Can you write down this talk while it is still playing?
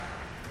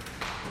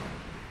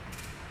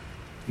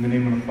In the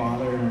name of the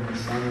Father, and of the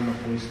Son, and of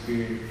the Holy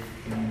Spirit.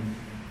 Amen.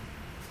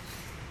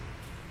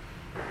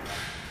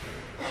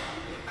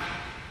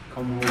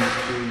 Come, Holy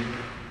Spirit.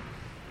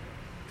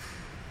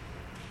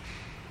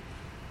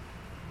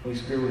 Holy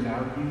Spirit,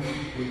 without you,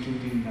 we can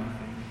do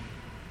nothing.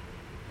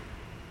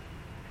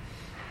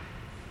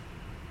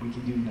 We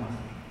can do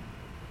nothing.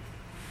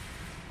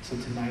 So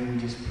tonight we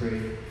just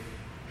pray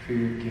for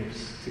your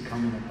gifts to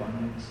come in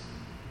abundance,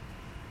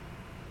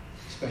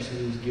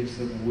 especially those gifts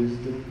of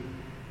wisdom,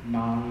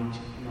 knowledge,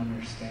 and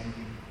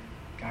understanding.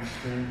 God,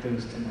 grant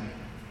those tonight.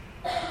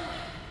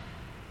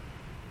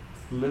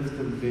 Lift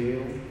the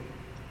veil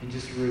and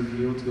just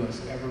reveal to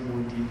us ever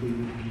more deeply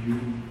the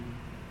beauty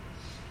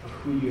of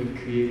who you have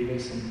created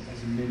us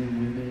as men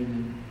and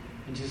women,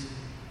 and just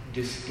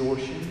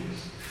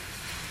distortions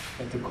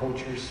that the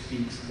culture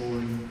speaks,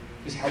 Lord.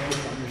 Just help us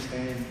to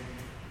understand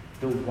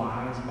the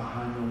whys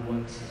behind the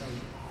whats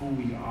of who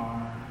we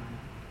are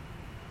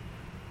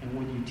and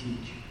what you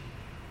teach.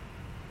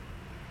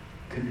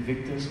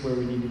 Convict us where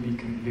we need to be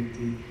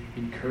convicted.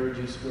 Encourage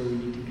us where we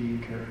need to be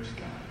encouraged,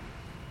 God.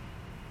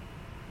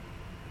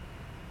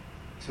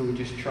 So we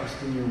just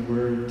trust in your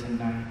word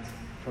tonight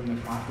from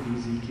the prophet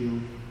Ezekiel.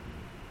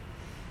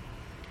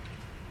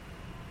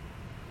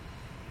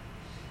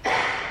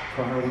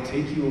 For I will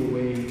take you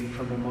away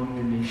from among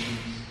the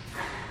nations,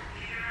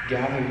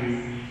 gather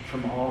you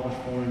from all the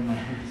foreign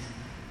lands,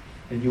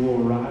 and you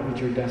will arrive at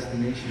your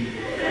destination.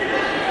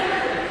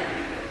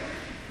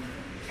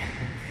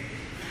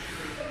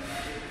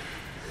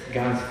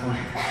 God's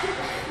plan.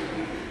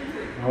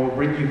 I will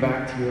bring you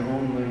back to your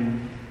own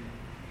land.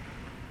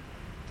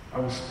 I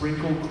will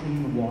sprinkle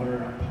clean water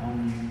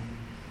upon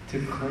you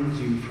to cleanse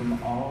you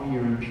from all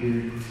your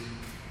impurities.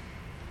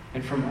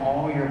 And from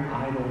all your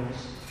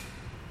idols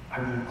I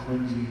will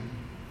cleanse you.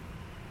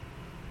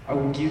 I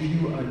will give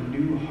you a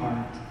new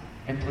heart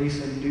and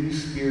place a new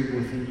spirit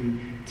within you,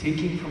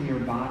 taking from your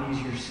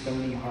bodies your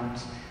stony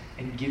hearts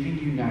and giving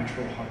you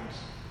natural hearts.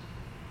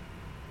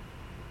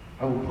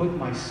 I will put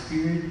my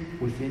spirit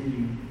within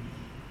you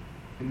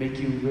and make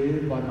you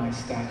live by my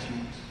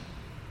statutes,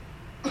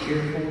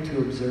 careful to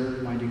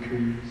observe my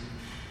decrees.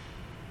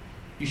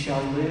 You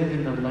shall live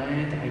in the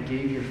land I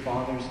gave your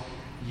fathers.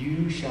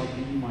 You shall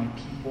be my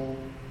people,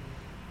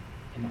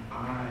 and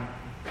I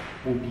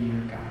will be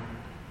your God.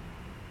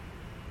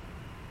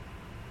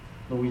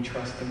 Lord, we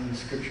trust in the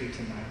scripture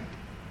tonight.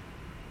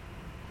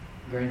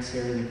 Grant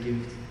Sarah the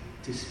gift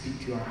to speak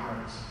to our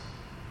hearts.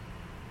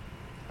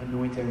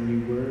 Anoint every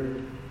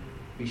word.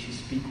 May she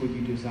speak what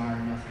you desire,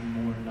 nothing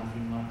more,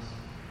 nothing less.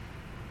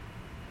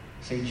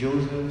 St.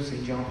 Joseph,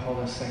 St. John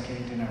Paul II,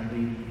 and Our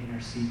Lady,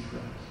 intercede for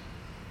us.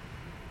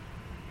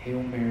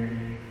 Hail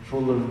Mary,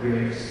 full of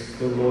grace,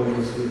 the Lord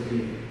is with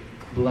thee.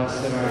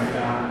 Blessed art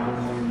thou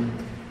among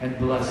women, and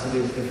blessed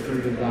is the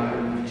fruit of thy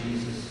womb,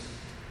 Jesus.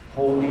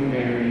 Holy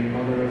Mary,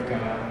 Mother of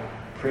God,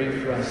 pray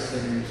for us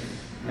sinners,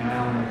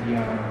 now and at the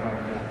hour of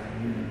our death.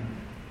 Amen.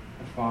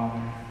 The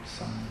Father,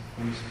 Son,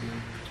 Holy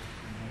Spirit.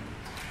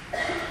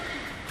 Amen.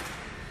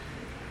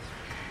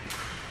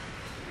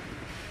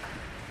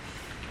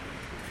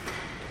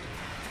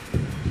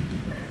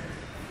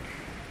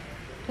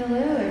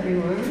 Hello,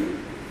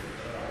 everyone.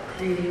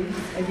 Greetings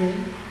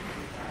again.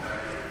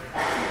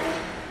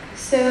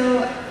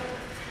 So,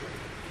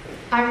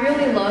 I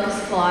really love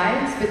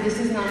slides, but this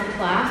is not a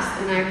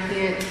class, and I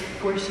can't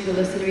force you to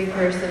listen to me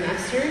for a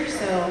semester,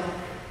 so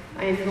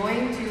I am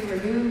going to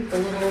remove the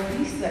little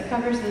piece that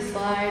covers the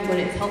slide when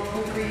it's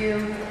helpful for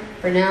you.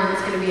 For now,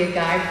 it's going to be a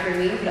guide for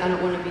me, but I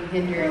don't want to be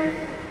hindered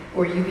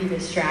or you be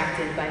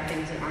distracted by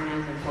things that aren't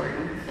as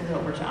important as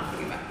what we're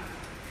talking about.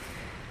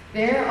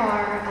 There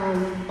are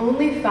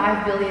only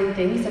 5 billion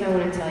things that I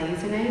want to tell you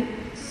tonight.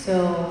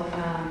 So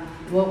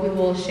what we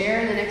will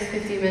share in the next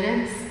 50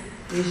 minutes,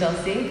 we shall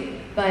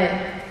see. But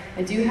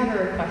I do have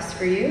a request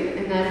for you,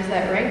 and that is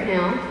that right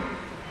now,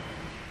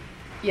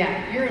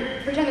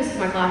 pretend this is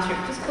my classroom.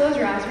 Just close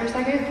your eyes for a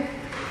second.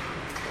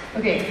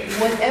 Okay,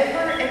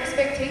 whatever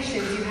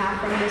expectations you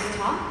have from this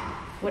talk,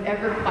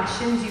 whatever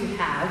questions you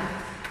have,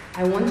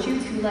 I want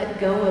you to let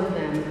go of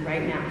them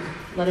right now.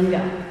 Let them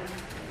go.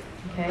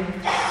 Okay?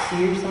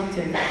 See yourself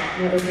doing that.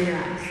 Now open your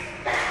eyes.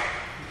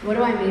 What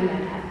do I mean by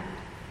that?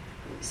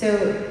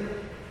 So,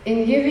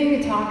 in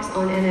giving talks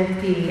on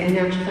NFP and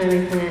natural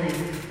family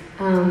planning,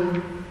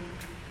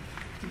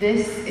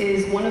 this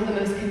is one of the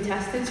most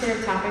contested sort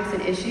of topics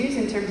and issues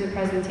in terms of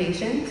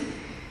presentations,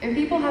 and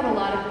people have a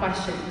lot of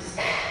questions.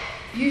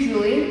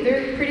 Usually,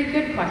 they're pretty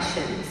good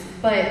questions,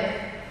 but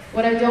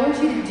what I don't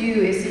want you to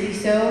do is to be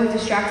so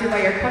distracted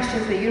by your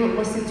questions that you don't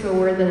listen to a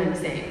word that I'm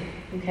saying,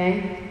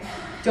 okay?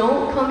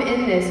 Don't come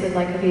in this with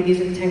okay, these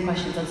are the 10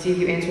 questions. Let's see if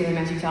you answer them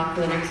as you talk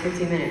for the next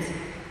 15 minutes.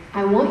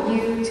 I want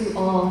you to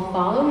all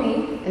follow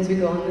me as we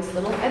go on this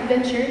little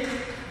adventure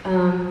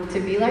to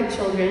be like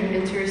children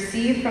and to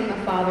receive from the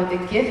Father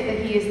the gift that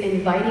He is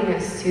inviting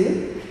us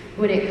to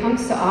when it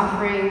comes to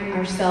offering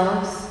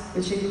ourselves,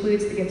 which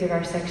includes the gift of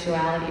our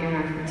sexuality and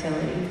our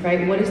fertility,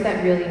 right? What does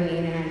that really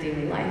mean in our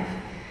daily life?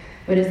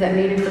 What does that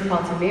mean if we're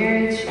called to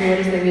marriage? And what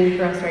does that mean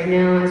for us right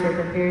now as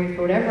we're preparing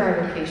for whatever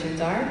our vocations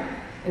are?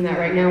 And that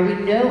right now we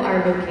know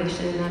our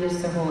vocation, and that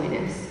is to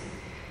holiness.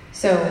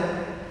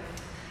 So,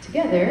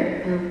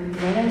 together,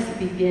 let us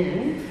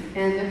begin.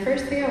 And the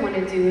first thing I want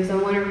to do is I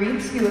want to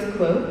read to you a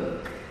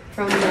quote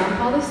from John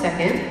Paul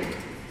II.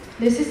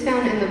 This is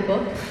found in the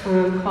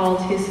book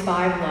called His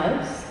Five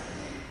Loves.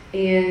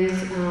 And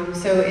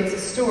so it's a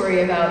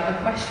story about a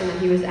question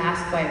that he was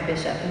asked by a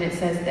bishop, and it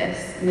says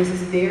this, and this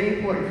is very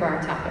important for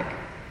our topic.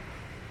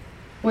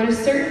 When a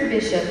certain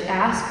bishop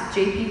asked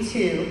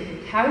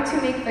JP2 how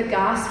to make the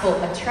gospel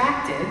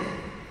attractive,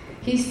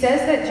 he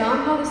says that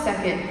John Paul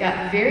II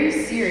got very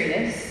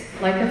serious,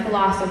 like a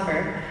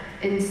philosopher,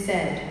 and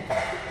said,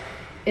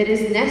 "It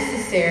is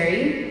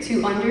necessary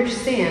to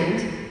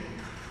understand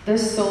the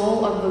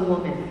soul of the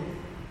woman.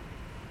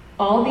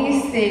 All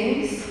these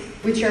things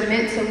which are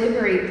meant to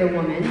liberate the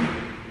woman,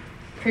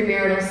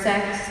 premarital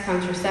sex,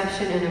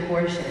 contraception, and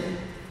abortion,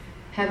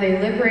 have they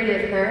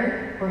liberated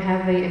her or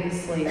have they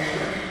enslaved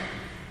her?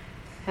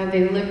 Have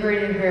they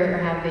liberated her or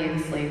have they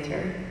enslaved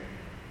her?"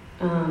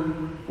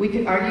 We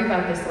could argue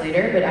about this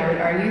later, but I would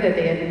argue that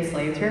they have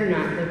enslaved her,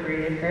 not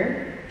liberated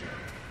her.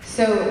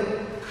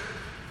 So,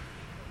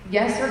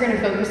 yes, we're going to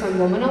focus on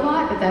woman a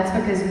lot, but that's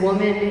because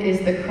woman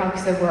is the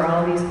crux of where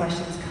all these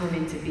questions come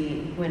into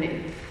being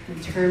in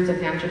terms of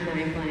natural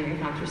planning,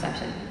 and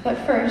contraception. But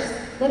first,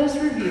 let us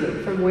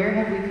review from where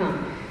have we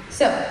come.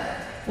 So,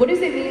 what does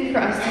it mean for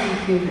us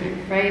to be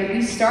human, right?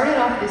 We started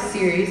off this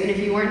series, and if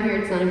you weren't here,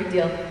 it's not a big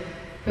deal,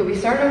 but we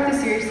started off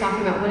this series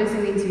talking about what does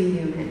it mean to be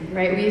human,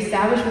 right? We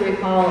established what we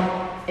call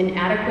an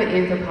adequate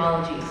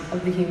anthropology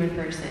of the human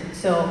person.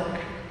 So,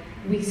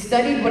 we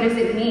studied what does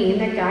it mean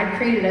that God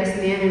created us,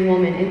 man and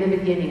woman, in the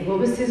beginning. What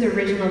was his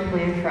original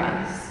plan for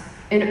us?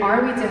 And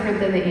are we different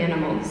than the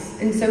animals?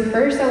 And so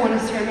first I want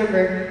us to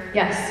remember,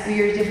 yes,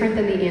 we are different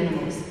than the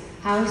animals.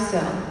 How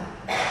so?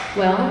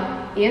 Well,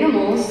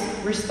 animals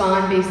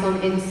respond based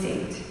on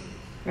instinct,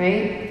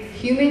 right?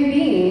 Human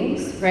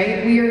beings,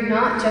 right, we are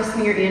not just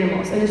mere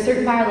animals. In a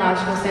certain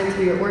biological sense,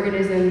 we are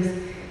organisms.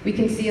 We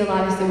can see a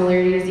lot of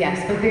similarities,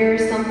 yes, but there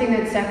is something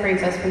that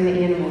separates us from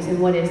the animals, and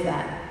what is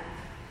that?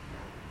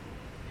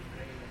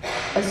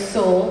 A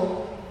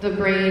soul, the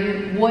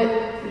brain. What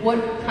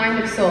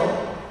kind of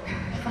soul?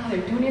 Father,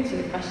 don't answer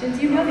the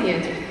questions. You know the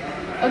answer.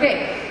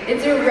 Okay,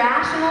 it's a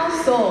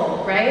rational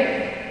soul,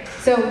 right?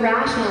 So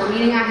rational,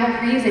 meaning I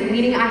have reason,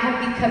 meaning I have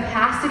the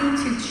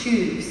capacity to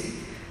choose.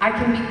 I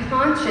can be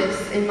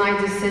conscious in my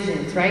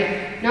decisions,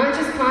 right? Not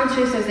just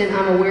conscious as in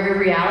I'm aware of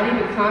reality,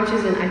 but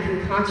conscious and I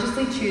can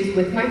consciously choose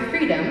with my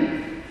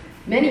freedom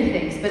many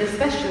things, but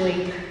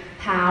especially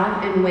how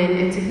and when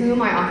and to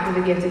whom I offer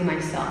the gift of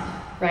myself,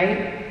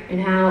 right?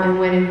 And how and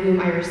when and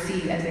whom I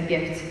receive as a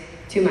gift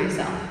to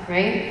myself,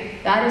 right?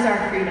 That is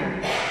our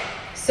freedom.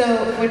 So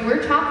when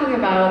we're talking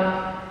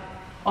about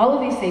all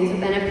of these things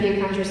with NFP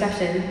and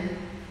contraception,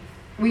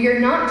 we are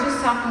not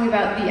just talking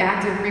about the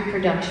act of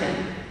reproduction,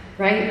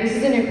 right? This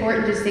is an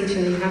important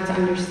distinction that you have to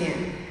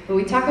understand. When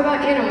we talk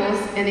about animals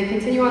and they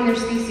continue on their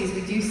species,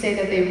 we do say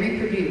that they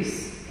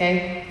reproduce,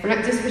 okay? We're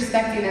not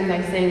disrespecting them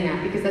by saying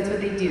that because that's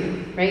what they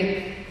do,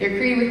 right? They're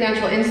created with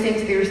natural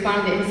instincts, they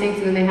respond to the instincts,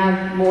 and then they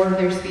have more of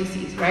their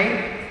species,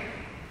 right?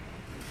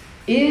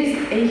 Is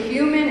a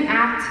human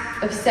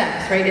act of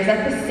sex, right? Is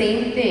that the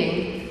same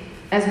thing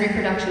as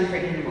reproduction for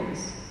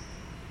animals?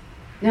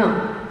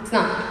 No, it's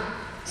not.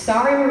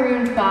 Sorry,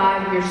 Maroon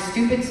 5, and your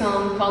stupid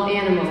song called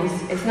Animals.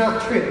 It's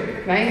not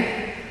true,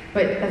 right?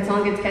 But that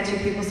song gets catchy,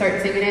 people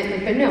start singing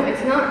it. But no,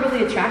 it's not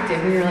really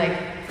attractive when you're like,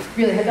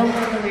 really, have y'all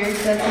heard the lyrics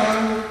to that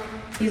song?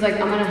 He's like,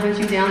 I'm gonna hunt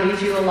you down,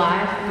 eat you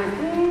alive. I'm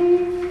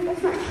like,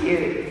 that's not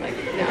cute. Like,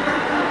 no.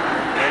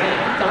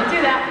 Don't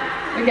do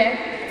that.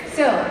 Okay?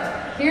 So,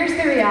 here's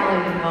the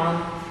reality,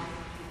 y'all.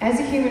 As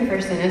a human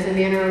person, as a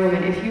man or a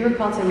woman, if you were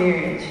called to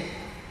marriage,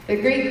 the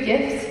great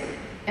gift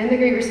and the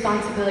great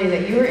responsibility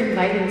that you are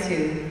invited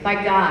to by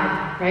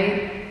God,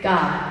 right?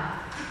 God.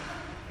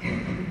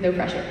 No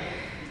pressure.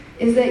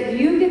 Is that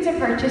you get to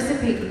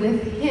participate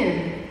with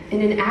Him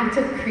in an act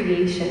of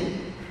creation.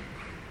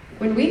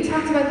 When we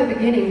talked about the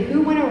beginning,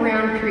 who went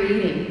around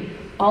creating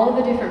all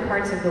of the different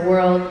parts of the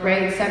world,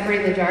 right?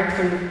 Separating the dark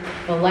from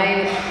the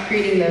light,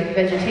 creating the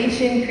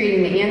vegetation,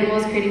 creating the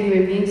animals, creating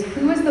human beings.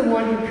 Who is the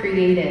one who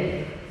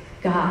created?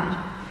 God.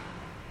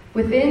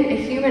 Within a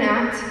human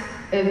act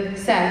of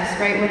sex,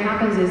 right, what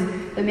happens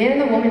is the man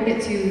and the woman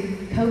get to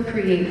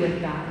co-create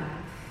with God.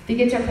 They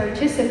get to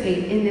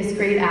participate in this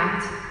great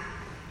act,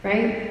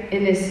 right?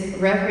 In this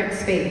reverent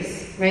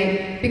space,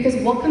 right? Because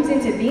what comes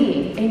into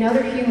being?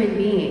 Another human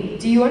being.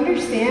 Do you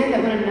understand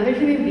that when another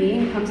human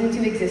being comes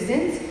into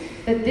existence,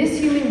 that this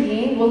human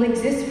being will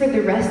exist for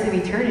the rest of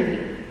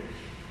eternity?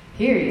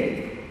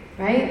 Period.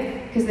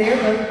 Right? Because they are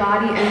both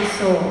body and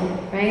soul,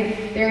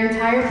 right? Their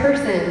entire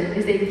person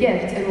is a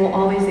gift and will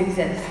always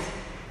exist.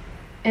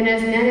 And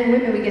as men and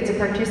women, we get to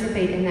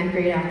participate in that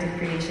great act of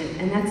creation.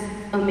 And that's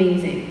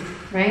amazing,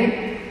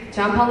 right?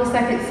 John Paul II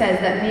says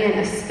that man,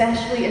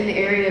 especially in the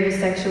area of his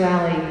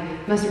sexuality,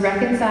 must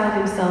reconcile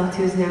himself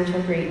to his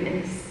natural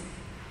greatness.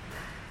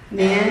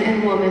 Man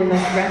and woman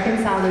must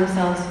reconcile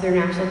themselves to their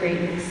natural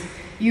greatness.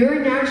 Your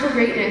natural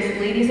greatness,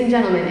 ladies and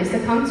gentlemen, is to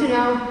come to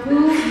know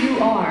who you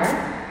are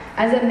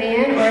as a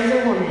man or as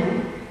a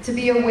woman, to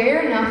be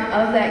aware enough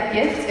of that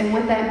gift and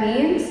what that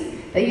means,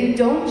 that you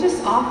don't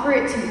just offer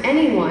it to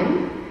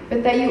anyone,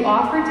 but that you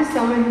offer it to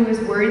someone who is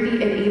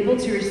worthy and able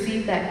to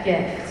receive that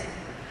gift.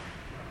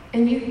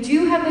 And you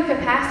do have the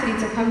capacity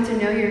to come to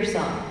know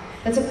yourself.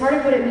 That's a part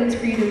of what it means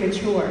for you to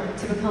mature,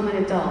 to become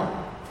an adult,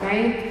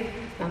 right?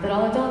 Not that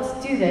all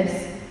adults do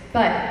this,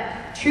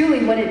 but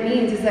truly what it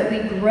means is that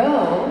we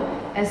grow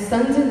as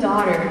sons and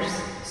daughters,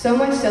 so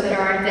much so that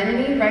our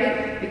identity,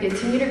 right, we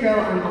continue to grow.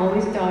 I'm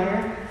always a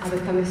daughter, I'll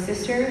become a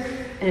sister,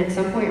 and at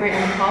some point, right,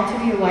 I'm called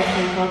to be a wife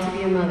and I'm called to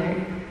be a mother.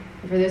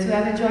 And for those who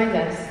haven't joined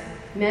us,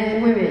 men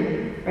and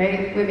women,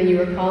 right, women, you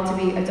were called to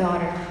be a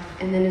daughter,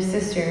 and then a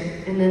sister,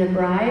 and then a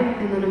bride,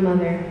 and then a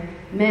mother.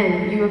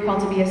 Men, you were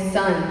called to be a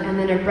son, and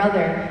then a brother,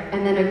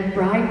 and then a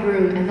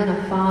bridegroom, and then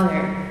a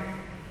father.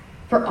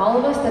 For all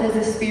of us, that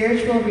is a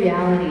spiritual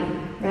reality,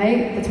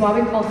 right? That's why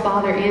we call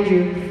Father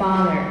Andrew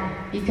Father,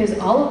 because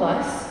all of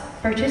us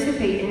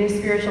participate in his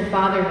spiritual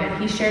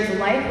fatherhood. He shares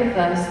life with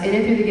us in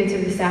and through the gifts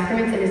of the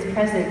sacraments and his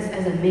presence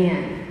as a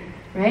man,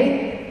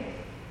 right?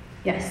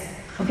 Yes.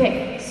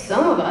 Okay,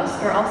 some of us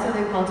are also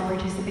then called to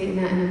participate in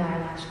that in a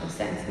biological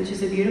sense, which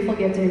is a beautiful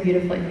gift and a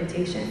beautiful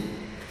invitation.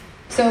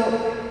 So,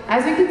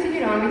 as we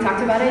continued on, we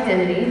talked about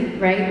identity,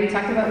 right? We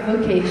talked about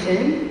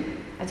vocation.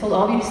 I told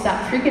all of you to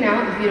stop freaking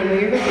out if you don't know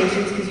your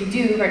vocations, because you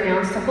do right now.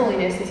 It's to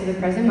holiness, into the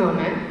present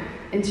moment.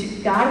 And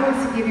God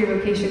wants to give your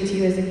vocation to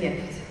you as a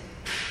gift.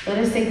 Let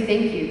us say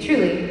thank you,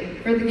 truly,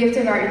 for the gift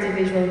of our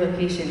individual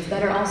vocations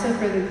that are also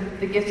for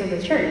the gift of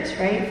the church,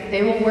 right?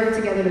 They will work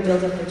together to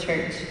build up the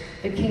church,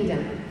 the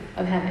kingdom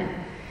of heaven.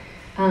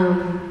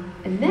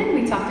 And then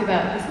we talked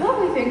about this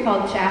lovely thing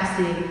called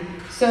chastity.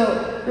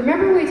 So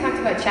remember when we talked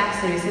about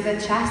chastity? So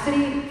that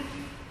chastity,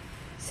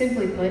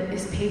 simply put,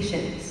 is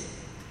patience.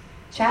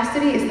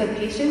 Chastity is the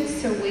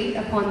patience to wait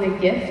upon the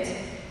gift,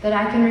 that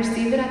I can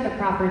receive it at the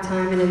proper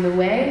time and in the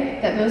way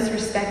that most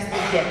respects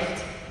the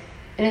gift.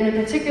 And in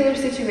a particular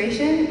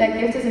situation,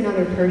 that gift is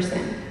another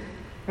person,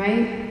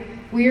 right?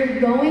 We are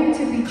going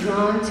to be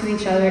drawn to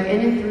each other in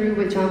and through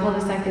what John Paul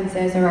II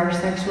says are our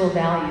sexual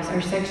values,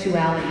 our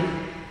sexuality.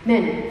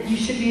 Men, you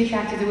should be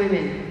attracted to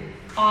women.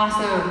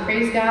 Awesome.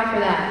 Praise God for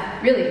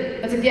that.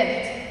 Really, that's a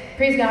gift.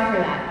 Praise God for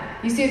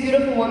that. You see a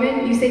beautiful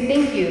woman, you say,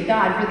 thank you,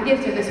 God, for the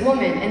gift of this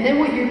woman. And then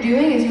what you're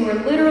doing is you are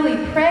literally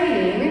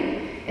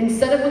praying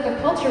instead of what the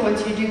culture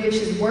wants you to do, which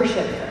is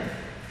worship her.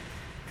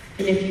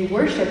 And if you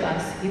worship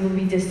us, you will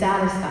be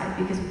dissatisfied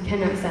because we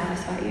cannot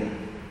satisfy you.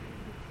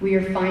 We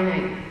are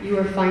finite. You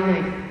are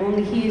finite.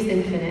 Only He is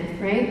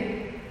infinite,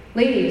 right?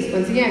 Ladies,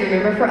 once again,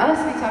 remember for us,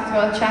 we talked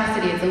about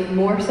chastity. It's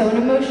more so an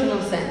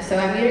emotional sense. So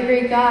I meet a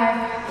great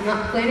guy. I'm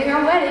not planning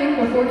our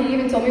wedding before he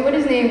even told me what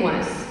his name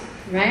was,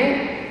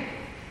 right?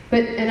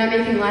 And I'm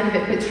making light of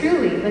it. But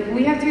truly,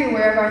 we have to be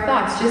aware of our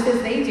thoughts, just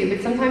as they do.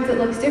 But sometimes it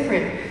looks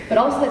different. But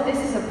also that this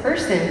is a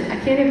person. I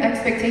can't have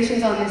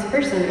expectations on this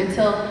person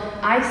until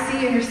I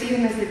see and receive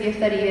him as the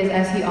gift that he is,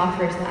 as he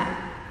offers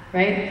that,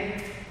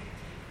 right?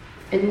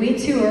 And we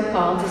too are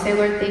called to say,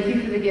 Lord, thank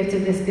you for the gift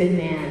of this good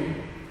man.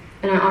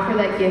 And I offer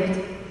that gift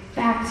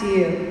back to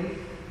you,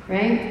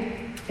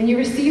 right? And you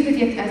receive the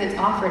gift as it's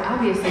offered,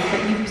 obviously,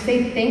 but you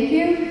say thank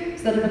you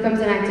so that it becomes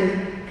an act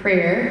of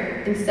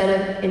prayer instead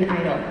of an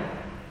idol,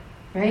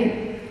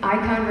 right?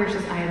 Icon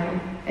versus idol.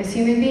 As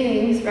human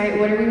beings, right,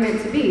 what are we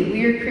meant to be?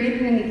 We are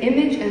created in the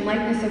image and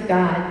likeness of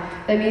God.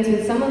 That means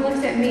when someone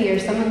looks at me or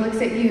someone looks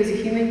at you as a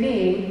human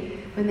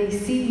being, when they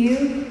see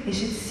you, they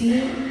should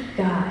see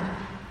God,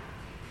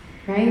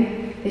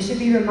 right? They should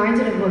be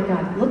reminded of what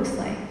God looks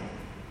like.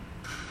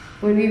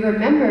 When we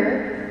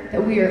remember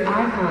that we are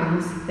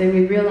icons, then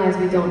we realize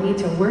we don't need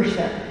to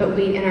worship, but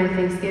we, in our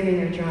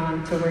thanksgiving, are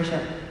drawn to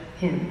worship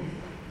Him,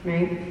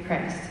 right?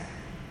 Christ.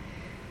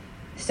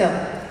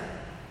 So,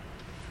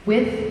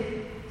 with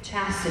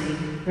chastity,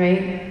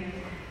 right,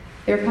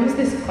 there comes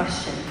this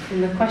question.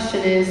 And the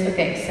question is,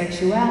 okay,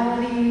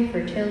 sexuality,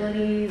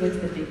 fertility, what's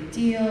the big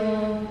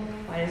deal?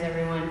 Why does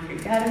everyone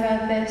freak out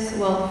about this?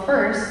 Well,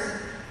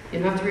 first, you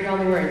don't have to read all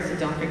the words, so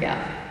don't freak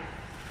out.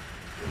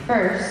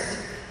 First,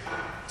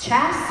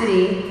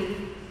 chastity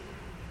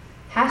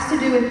has to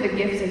do with the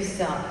gift of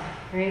self,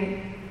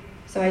 right?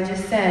 So I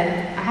just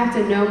said, I have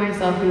to know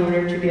myself in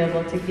order to be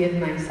able to give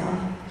myself.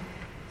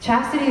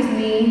 Chastity is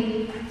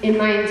me in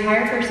my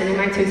entire person, in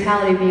my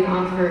totality,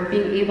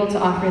 being able to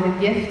offer the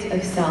gift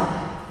of self.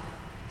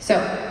 So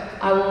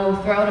I will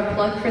throw out a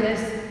plug for this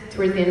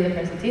towards the end of the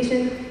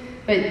presentation,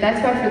 but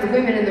that's why for the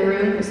women in the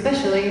room,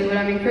 especially, what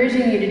I'm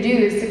encouraging you to do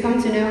is to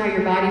come to know how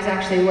your bodies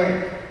actually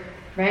work,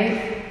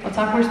 right? I'll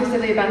talk more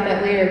specifically about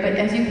that later, but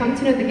as you come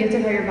to know the gift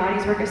of how your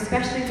bodies work,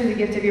 especially through the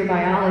gift of your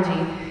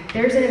biology,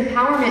 there's an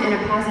empowerment in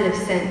a positive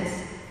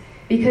sense,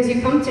 because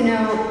you come to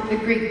know the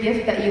great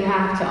gift that you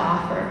have to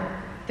offer.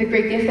 The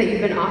great gift that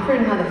you've been offered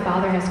and how the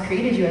Father has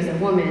created you as a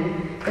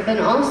woman, but then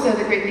also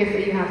the great gift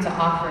that you have to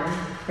offer,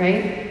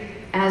 right,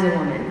 as a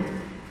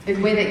woman. the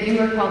way that you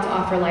are called to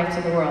offer life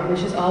to the world,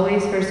 which is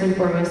always first and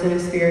foremost in a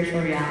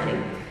spiritual reality.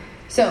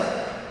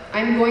 So,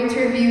 I'm going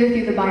to review with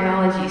you the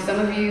biology. Some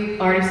of you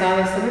already saw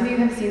this, some of you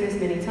have seen this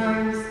many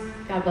times.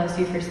 God bless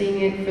you for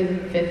seeing it for the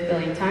 5th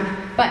billionth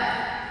time, but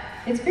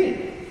it's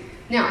great.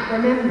 Now,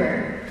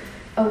 remember,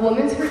 a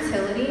woman's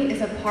fertility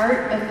is a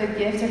part of the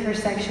gift of her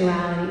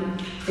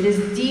sexuality. It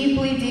is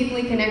deeply,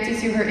 deeply connected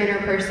to her inner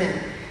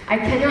person. I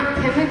cannot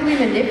chemically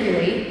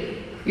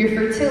manipulate your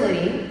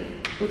fertility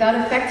without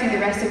affecting the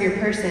rest of your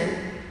person.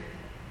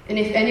 And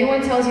if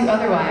anyone tells you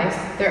otherwise,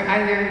 they're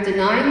either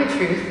denying the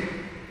truth.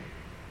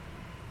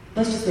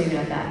 Let's just leave it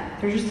at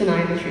that. They're just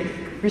denying the truth,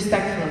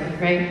 respectfully,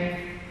 right?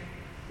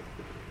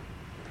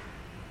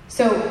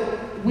 So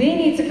we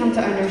need to come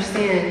to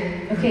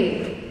understand,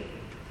 okay,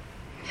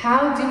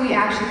 how do we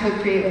actually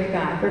co-create with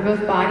God? We're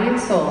both body and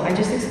soul. I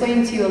just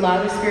explained to you a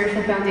lot of the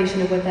spiritual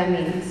foundation of what that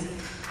means.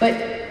 But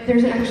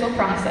there's an actual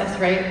process,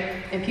 right?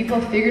 And people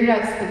have figured it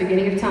out since the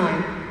beginning of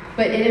time.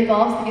 But it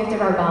involves the gift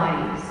of our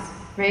bodies,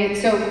 right?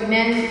 So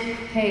men,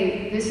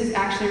 hey, this is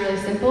actually really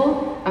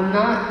simple. I'm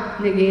not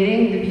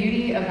negating the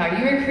beauty of how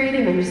you were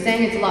created. I'm just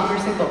saying it's a lot more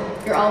simple.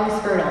 You're always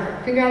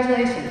fertile.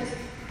 Congratulations.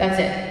 That's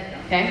it,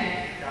 okay?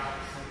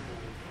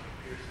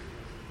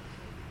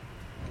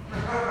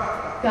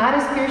 God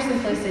is pure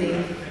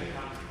simplicity.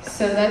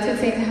 So that's what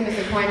St. Thomas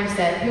Aquinas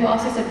said, who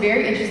also said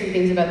very interesting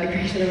things about the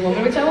creation of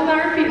woman, which I will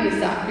not repeat in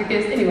this talk,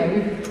 because anyway,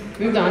 we've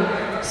moved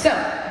on. So,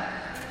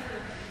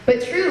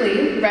 but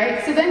truly,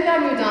 right, so then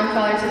God moved on,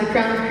 Father, to the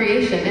crown of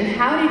creation. And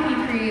how did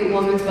he create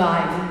woman's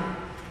body?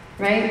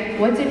 Right?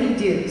 What did he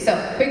do?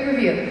 So, quick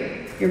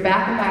review. You're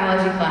back in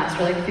biology class.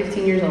 You're like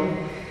 15 years old.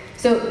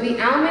 So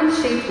the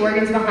almond-shaped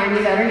organs behind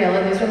me that are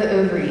yellow, those are the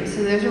ovaries.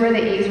 So those are where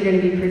the eggs are going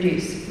to be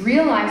produced.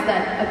 Realize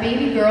that a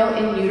baby girl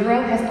in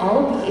utero has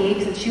all of the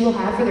eggs that she will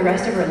have for the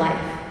rest of her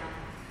life.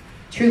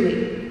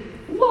 Truly.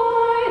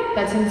 What?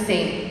 That's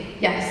insane.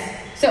 Yes.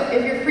 So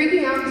if you're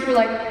freaking out because you're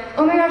like,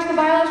 oh my gosh, the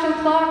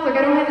biological clock, like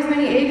I don't have as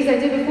many eggs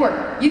as I did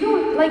before. You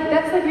don't, like,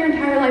 that's like your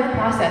entire life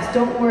process.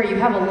 Don't worry, you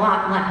have a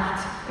lot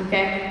left.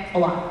 Okay? A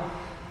lot.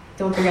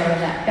 Don't forget about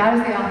that. God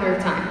is the author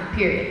of time.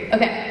 Period.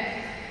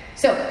 Okay.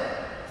 So,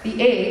 the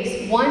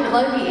eggs, one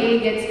lucky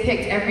egg gets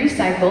picked every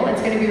cycle.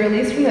 It's going to be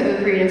released from the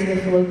ovary into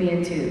the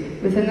fallopian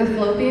tube. Within the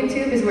fallopian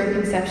tube is where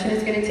conception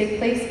is going to take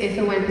place, if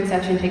and when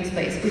conception takes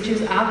place, which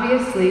is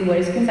obviously, what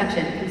is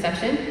conception?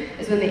 Conception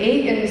is when the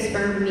egg and the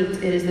sperm meet.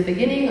 It is the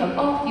beginning of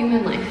all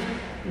human life.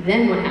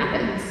 Then what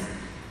happens?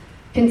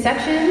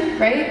 Conception,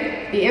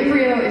 right? The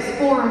embryo is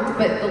formed,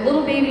 but the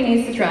little baby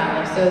needs to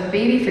travel. So the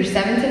baby for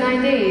 7 to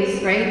 9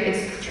 days, right?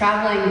 It's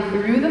traveling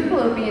through the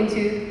fallopian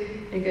tube.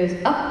 It goes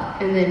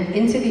up and then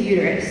into the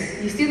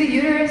uterus. You see the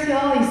uterus,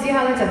 y'all? You see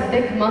how that's a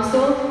thick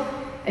muscle?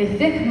 A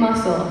thick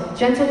muscle.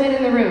 Gentlemen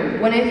in the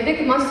room, when a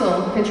thick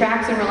muscle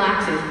contracts and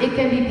relaxes, it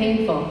can be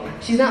painful.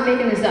 She's not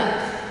making this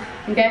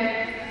up.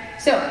 Okay?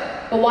 So,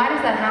 but why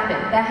does that happen?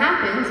 That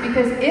happens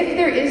because if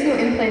there is no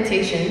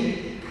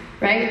implantation,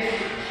 right,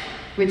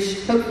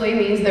 which hopefully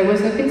means there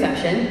was no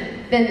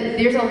conception, then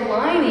there's a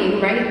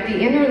lining, right, the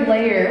inner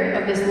layer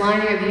of this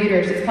lining of the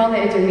uterus. It's called the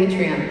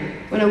endometrium.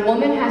 When a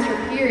woman has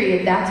her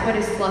period, that's what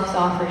is sloughs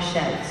off or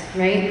sheds,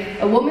 right?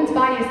 A woman's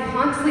body is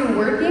constantly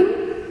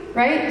working,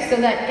 right? So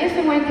that if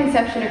and when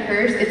conception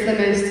occurs, it's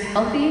the most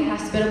healthy,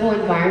 hospitable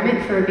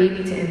environment for a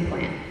baby to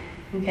implant,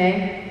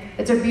 okay?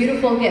 It's a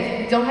beautiful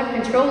gift. You don't have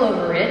control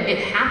over it. It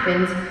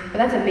happens, but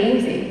that's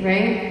amazing,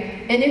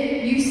 right? And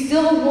if you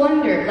still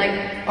wonder,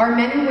 like, are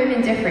men and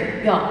women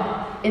different?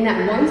 Y'all, in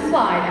that one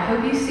slide, I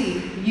hope you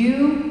see,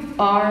 you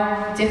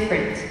are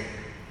different.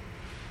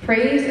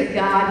 Praise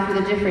God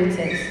for the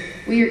differences.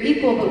 We are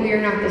equal, but we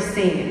are not the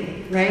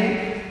same,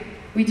 right?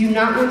 We do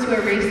not want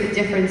to erase the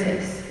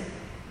differences.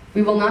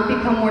 We will not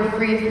become more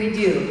free if we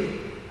do,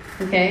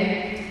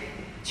 okay?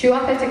 True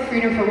authentic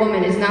freedom for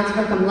woman is not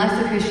to become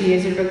less of who she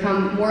is or to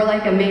become more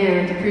like a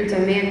man or to prove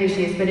to a man who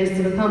she is, but is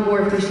to become more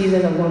of who she is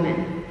as a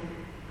woman,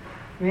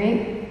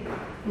 right?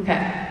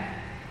 Okay.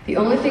 The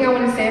only thing I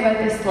want to say about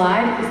this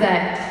slide is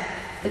that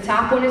the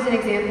top one is an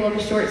example of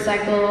a short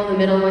cycle, the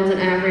middle one's an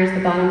average, the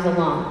bottom's a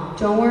long.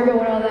 Don't worry about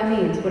what all that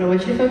means. What I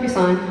want you to focus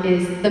on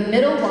is the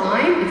middle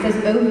line. It says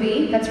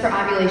OV, that's for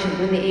ovulation,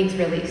 when the egg's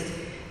released.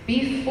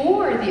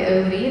 Before the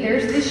OV,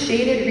 there's this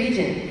shaded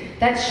region.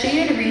 That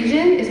shaded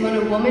region is when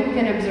a woman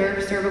can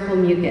observe cervical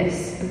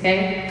mucus,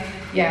 okay?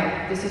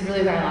 Yeah, this is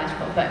really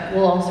biological, but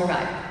we'll all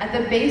survive. At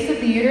the base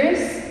of the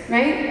uterus,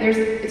 right,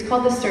 it's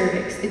called the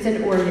cervix. It's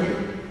an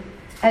organ.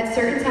 At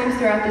certain times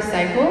throughout the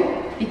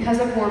cycle, because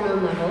of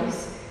hormone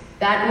levels,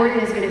 that organ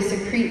is going to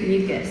secrete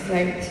mucus,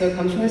 right? So it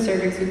comes from the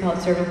cervix, we call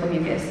it cervical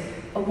mucus.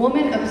 A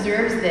woman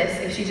observes this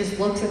if she just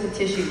looks at the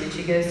tissue when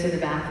she goes to the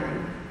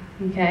bathroom,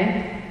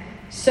 okay?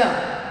 So,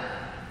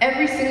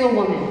 every single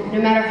woman,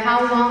 no matter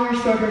how long or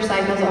short her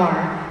cycles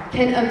are,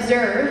 can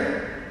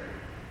observe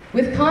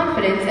with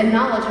confidence and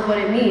knowledge of what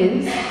it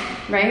means,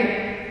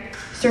 right?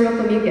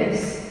 Cervical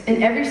mucus.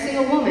 And every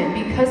single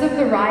woman, because of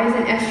the rise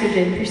in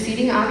estrogen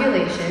preceding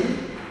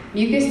ovulation,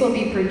 mucus will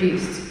be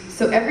produced.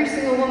 So every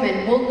single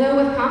woman will know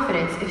with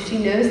confidence, if she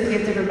knows the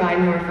gift of her body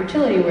and how her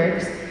fertility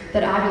works,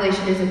 that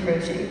ovulation is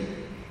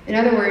approaching. In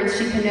other words,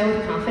 she can know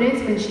with confidence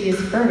when she is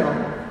fertile,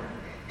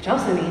 which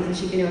also means that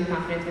she can know with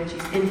confidence when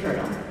she's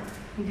infertile.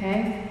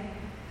 Okay?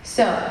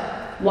 So,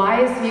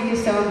 why is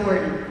mucus so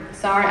important?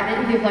 Sorry, I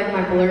didn't give like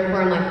my blurb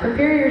where I'm like,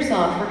 prepare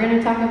yourself, we're going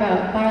to talk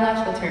about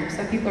biological terms.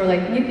 Some people are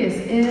like,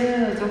 mucus, ew,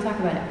 let's not talk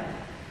about it.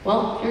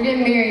 Well, if you're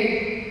getting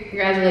married,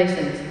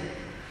 congratulations.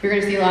 You're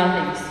going to see a lot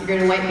of things. You're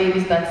going to wipe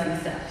babies' butts and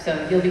stuff,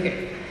 so you'll be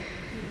good.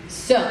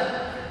 So,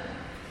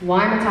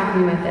 why am I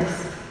talking about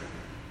this?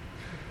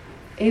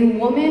 A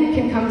woman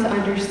can come to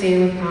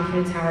understand with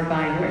confidence how her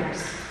body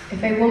works.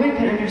 If a woman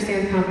can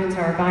understand with confidence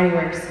how her body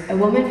works, a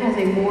woman has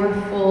a more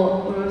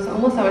full,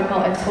 almost I would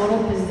call it a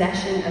total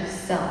possession of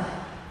self,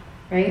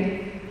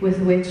 right?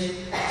 With which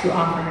to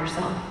offer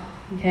herself,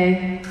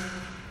 okay?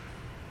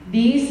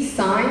 These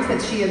signs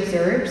that she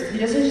observes, she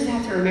doesn't just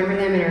have to remember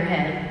them in her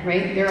head,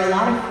 right? There are a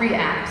lot of free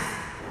apps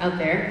out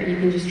there that you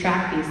can just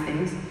track these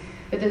things.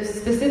 But the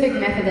specific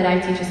method that I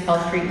teach is called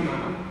Creighton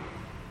Model.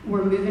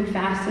 We're moving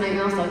fast tonight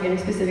now, so I'll get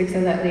into specifics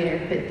of that later.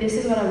 But this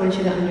is what I want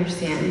you to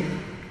understand.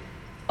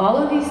 All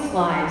of these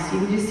slides, you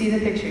can just see the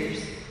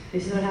pictures.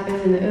 This is what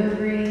happens in the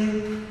ovary.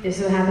 This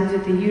is what happens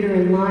with the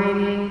uterine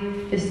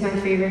lining. This is my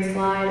favorite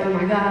slide. Oh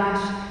my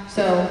gosh.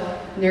 So,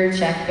 nerd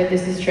check, but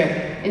this is true.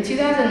 In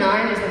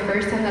 2009 is the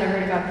first time that I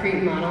heard about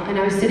Creighton Model, and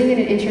I was sitting in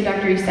an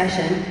introductory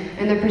session,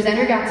 and the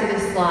presenter got to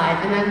this slide,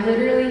 and I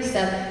literally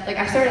said, like,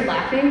 I started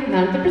laughing,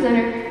 not at the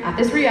presenter, at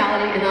this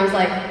reality, and I was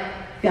like,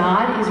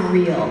 God is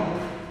real.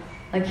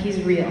 Like, he's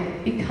real.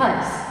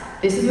 Because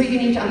this is what you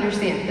need to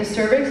understand. The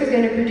cervix is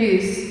going to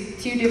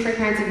produce two different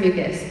kinds of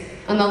mucus.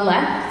 On the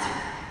left,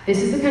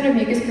 this is the kind of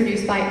mucus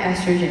produced by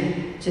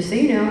estrogen. Just so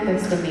you know,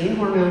 that's the main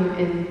hormone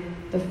in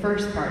the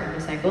first part of the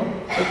cycle,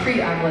 the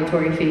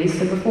pre-ovulatory phase,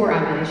 so before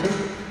ovulation.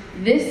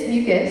 This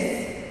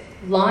mucus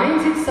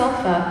lines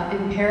itself up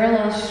in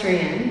parallel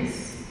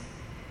strands,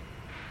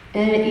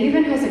 and it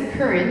even has a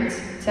current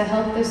to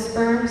help the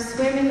sperm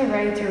swim in the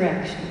right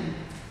direction.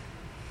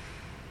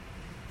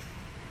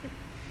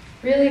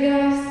 Really,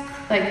 guys?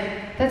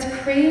 Like, that's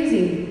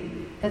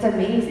crazy. That's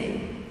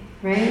amazing,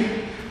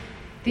 right?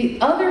 The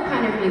other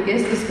kind of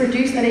mucus is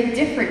produced at a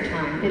different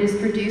time. It is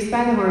produced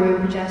by the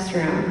hormone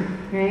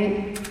progesterone,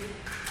 right?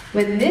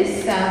 When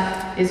this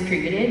stuff is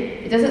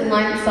created, it doesn't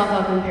line itself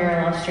up in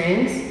parallel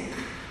strands.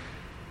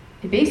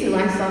 It basically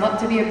lines itself up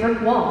to be a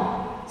brick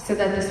wall so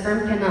that the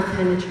sperm cannot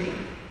penetrate.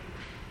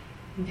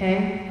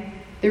 Okay?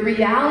 The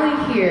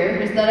reality here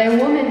is that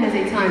a woman has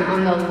a time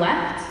on the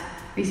left,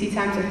 we see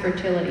times of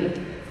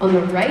fertility. On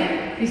the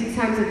right, we see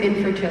times of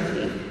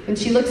infertility. When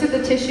she looks at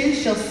the tissue,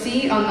 she'll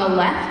see on the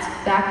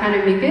left that kind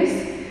of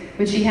mucus.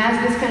 When she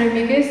has this kind of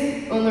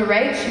mucus on the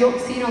right, she won't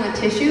see it on the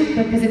tissue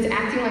because it's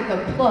acting like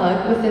a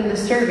plug within the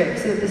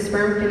cervix so that the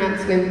sperm cannot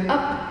swim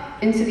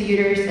up into the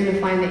uterus and to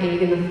find the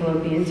egg in the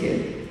fallopian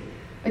tube.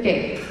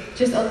 Okay,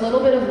 just a little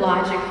bit of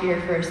logic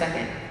here for a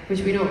second,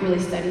 which we don't really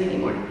study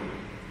anymore.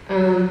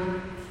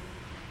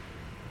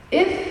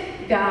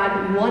 If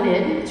God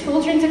wanted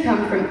children to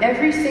come from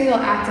every single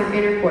act of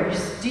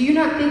intercourse, do you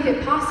not think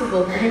it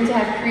possible for him to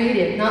have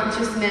created not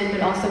just men but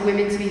also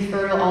women to be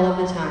fertile all of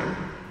the time?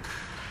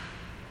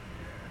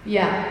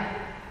 Yeah,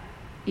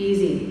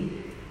 easy.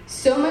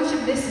 So much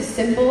of this is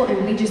simple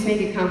and we just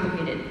make it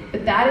complicated,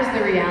 but that is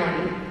the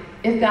reality.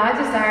 If God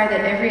desired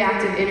that every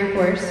act of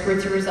intercourse were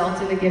to result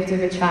in the gift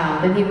of a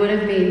child, then he would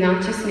have made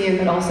not just man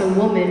but also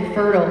woman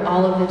fertile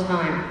all of the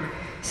time.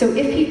 So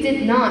if he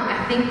did not,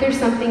 I think there's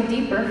something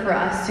deeper for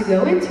us to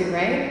go into,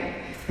 right?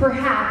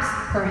 Perhaps,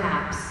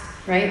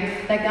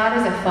 right? That God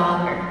is a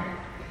father.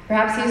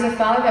 Perhaps he is a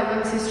father that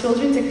wants his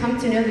children to come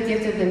to know the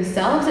gift of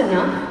themselves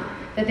enough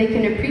that they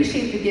can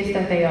appreciate the gift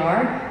that they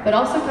are, but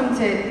also come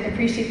to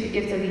appreciate the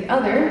gift of the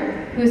other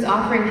who is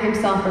offering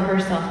himself or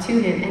herself to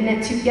him. And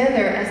that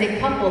together as a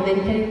couple they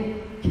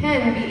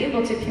can be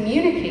able to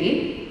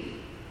communicate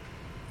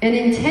and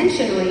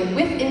intentionally,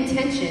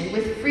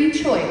 with free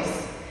choice,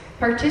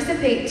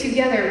 participate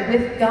together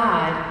with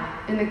God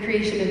in the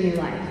creation of new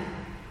life.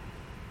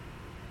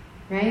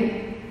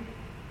 Right?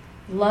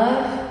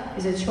 Love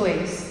is a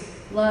choice.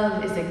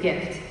 Love is a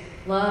gift.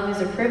 Love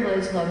is a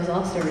privilege. Love is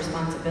also a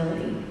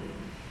responsibility.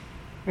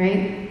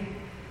 Right?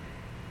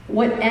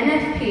 What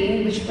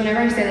NFP, which whenever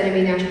I say that I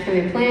mean natural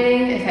family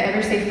planning, if I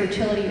ever say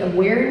fertility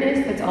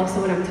awareness, that's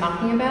also what I'm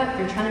talking about.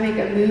 They're trying to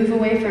make a move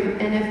away from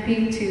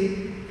NFP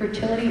to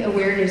fertility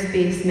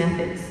awareness-based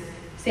methods.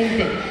 Same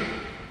thing.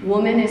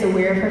 Woman is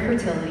aware of her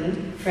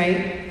fertility,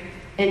 right?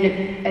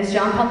 And as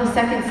John Paul II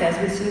says,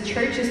 which the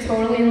church is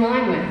totally in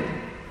line with,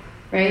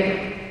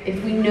 right?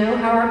 If we know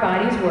how our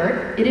bodies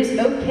work, it is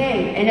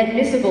okay and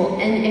admissible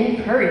and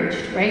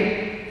encouraged,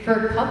 right?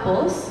 For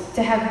couples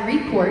to have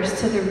recourse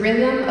to the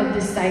rhythm of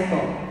the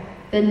cycle,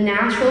 the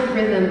natural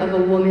rhythm of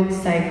a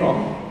woman's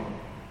cycle,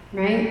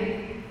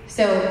 right?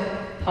 So,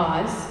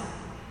 pause.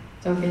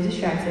 Don't get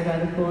distracted by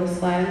the coolest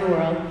slide in the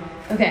world.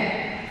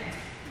 Okay.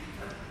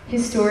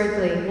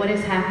 Historically, what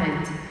has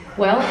happened?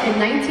 Well, in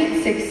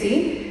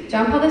 1960,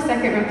 John Paul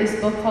II wrote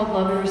this book called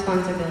Love and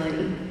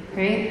Responsibility.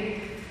 right?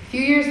 A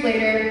few years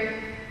later,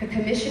 a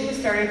commission was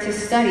started to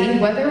study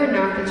whether or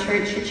not the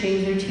church should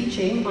change their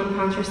teaching on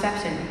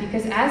contraception.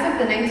 Because as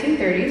of the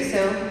 1930s,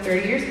 so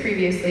 30 years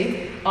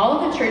previously, all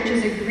of the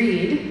churches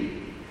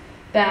agreed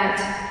that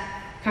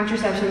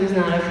contraception was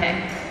not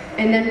okay.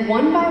 And then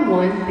one by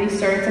one, they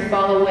started to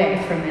fall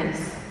away from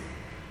this.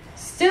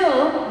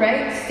 Still,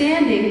 right,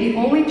 standing, the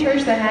only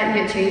church that hadn't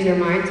yet changed their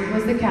minds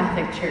was the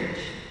Catholic Church.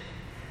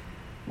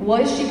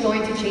 Was she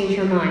going to change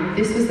her mind?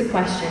 This was the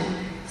question.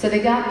 So they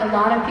got a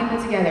lot of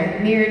people together,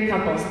 married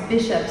couples,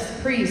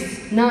 bishops,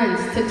 priests, nuns,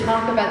 to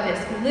talk about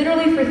this,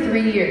 literally for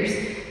 3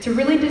 years, to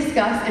really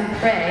discuss and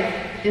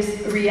pray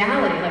this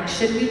reality, like,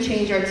 should we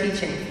change our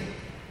teaching?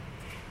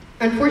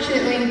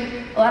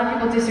 Unfortunately, a lot of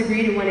people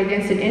disagreed and went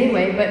against it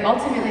anyway, but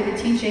ultimately the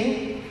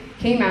teaching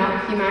came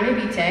out, Humanae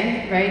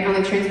Vitae, right, on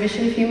the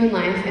transmission of human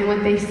life, and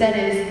what they said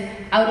is,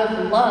 out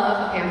of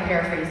love, okay, I'm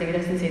paraphrasing, it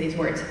doesn't say these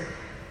words.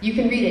 You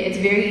can read it, it's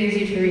very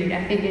easy to read.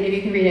 I think any of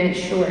you can read it, it's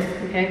short,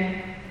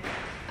 okay?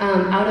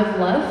 Out of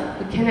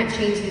love, we cannot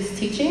change this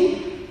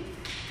teaching,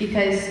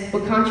 because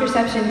what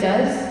contraception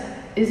does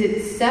is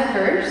it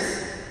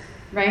severs,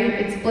 right,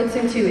 it splits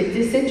in two, it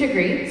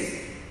disintegrates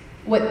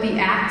what the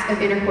act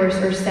of intercourse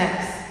or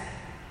sex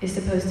is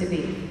supposed to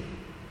be.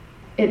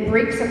 It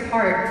breaks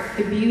apart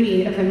the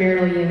beauty of a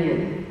marital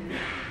union,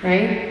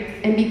 right?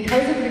 And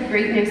because of the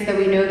greatness that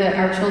we know that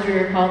our children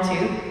are called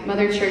to,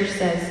 Mother Church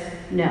says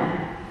no.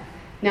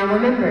 Now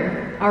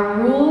remember, our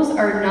rules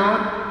are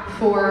not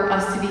for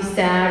us to be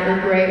sad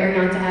or gray or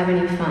not to have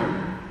any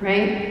fun,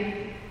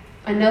 right?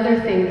 Another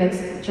thing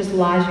that's just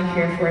logic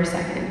here for a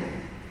second.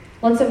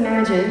 Let's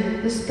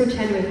imagine, just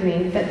pretend with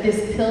me, that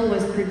this pill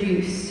was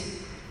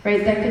produced,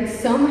 right? That could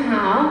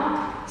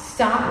somehow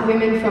stop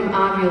women from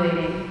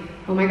ovulating.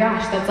 Oh my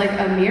gosh, that's like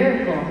a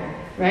miracle,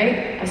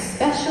 right?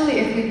 Especially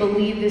if we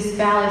believe this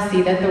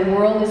fallacy that the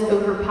world is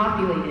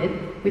overpopulated,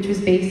 which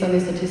was based on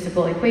this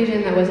statistical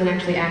equation that wasn't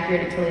actually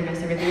accurate. It totally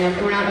messed everything up.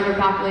 We're not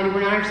overpopulated.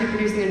 We're not actually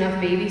producing enough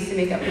babies to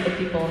make up for the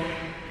people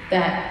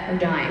that are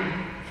dying,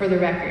 for the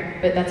record.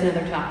 But that's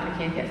another talk that I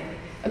can't give.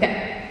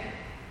 Okay,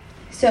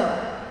 so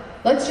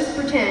let's just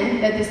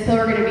pretend that this pill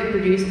were going to be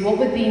produced. What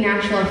would the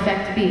natural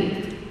effect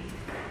be?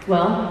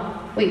 Well,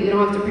 wait, we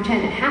don't have to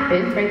pretend it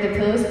happened, right? The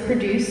pill was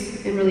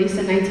produced and released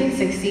in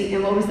 1960,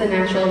 and what was the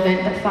natural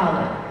event that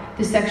followed?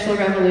 The sexual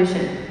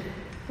revolution.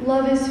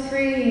 Love is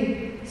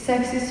free.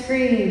 Sex is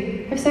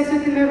free. Have sex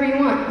with whomever you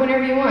want,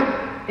 whenever you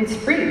want. It's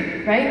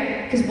free,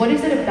 right? Because what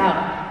is it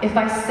about? If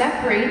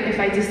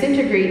I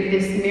disintegrate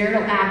this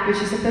marital act,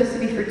 which is supposed to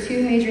be for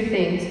two major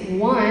things.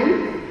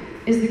 One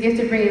is the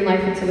gift of bringing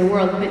life into the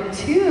world, but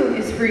two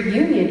is for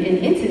union and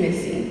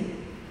intimacy,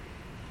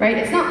 right?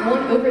 It's not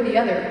one over the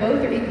other.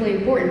 Both are equally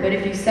important, but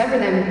if you sever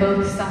them,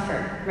 both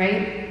suffer,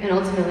 right? And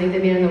ultimately, the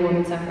man and the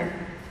woman suffer.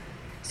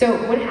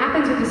 So what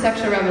happens with the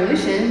sexual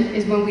revolution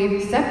is when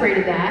we've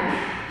separated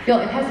that,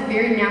 it has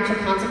very natural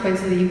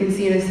consequences that you can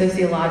see in a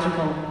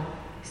sociological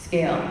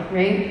scale,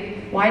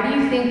 right? Why do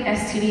you think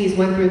STDs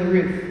went through the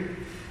roof?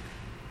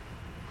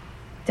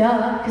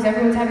 Duh, because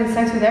everyone's having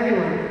sex with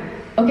everyone.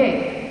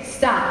 Okay,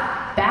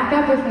 stop. Back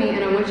up with me,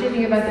 and I want you to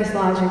think about this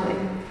logically.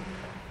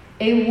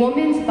 A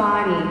woman's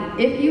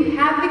body, if you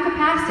have the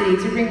capacity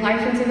to bring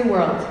life into the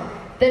world,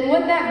 then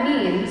what that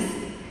means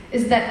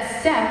is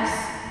that sex,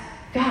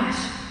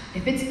 gosh,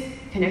 if it's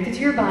connected to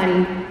your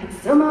body, it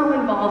somehow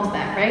involves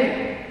that,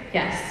 right?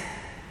 Yes.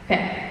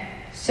 Okay.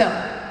 So,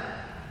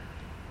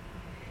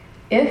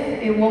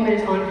 if a woman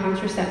is on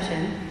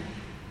contraception,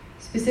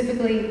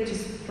 specifically,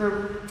 just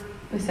for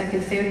a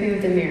second, stay with me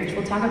with the marriage.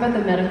 We'll talk about the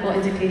medical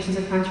indications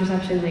of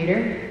contraception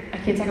later. I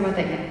can't talk about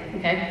that yet,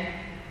 okay?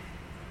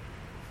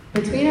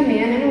 Between a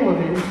man and a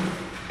woman,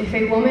 if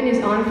a woman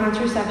is on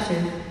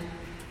contraception,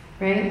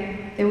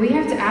 right, then we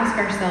have to ask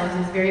ourselves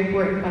this very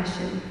important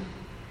question.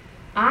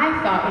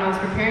 I thought when I was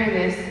preparing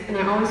this, and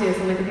I always do this,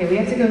 I'm like, okay, we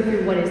have to go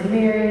through what is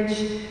marriage,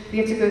 we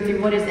have to go through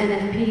what is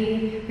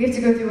NFP, we have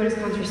to go through what is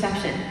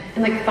contraception.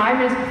 And like 5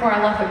 minutes before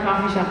I left the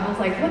coffee shop, I was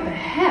like, what the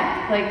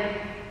heck?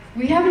 Like,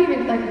 we haven't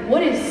even, like,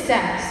 what is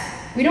sex?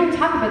 We don't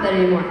talk about that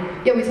anymore.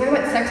 Yeah, we talk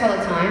about sex all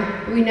the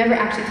time, but we never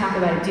actually talk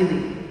about it, do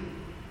we?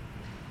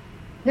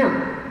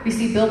 No. We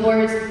see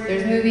billboards,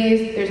 there's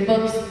movies, there's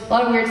books, a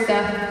lot of weird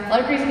stuff, a lot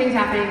of crazy things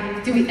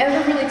happening. Do we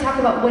ever really talk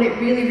about what it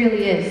really,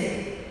 really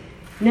is?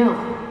 No.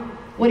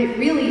 What it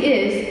really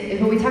is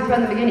what we talked about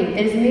in the beginning.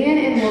 It is man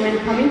and woman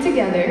coming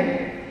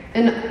together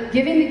and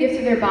giving the gift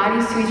of their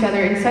bodies to each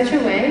other in such a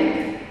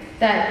way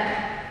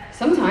that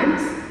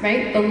sometimes,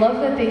 right, the love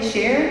that they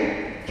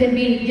share can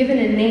be given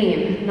a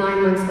name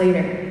 9 months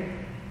later.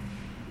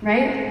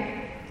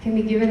 Right? Can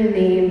be given a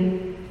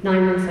name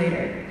 9 months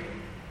later.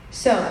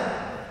 So,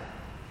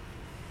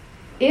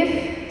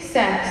 if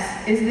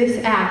sex is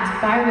this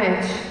act by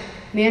which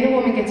man and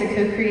woman get to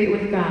co-create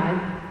with God,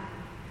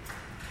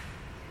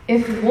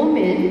 if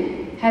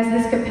woman has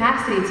this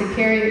capacity to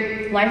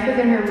carry life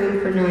within her womb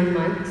for 9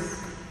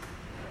 months,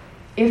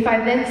 if I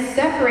then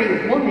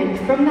separate woman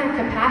from that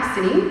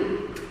capacity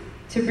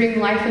to bring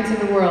life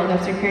into the world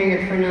after carrying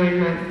it for 9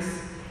 months,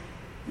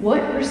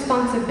 what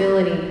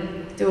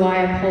responsibility do I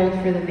uphold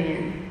for the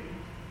man?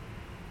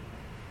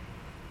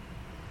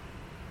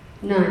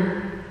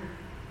 None.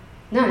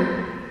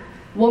 None.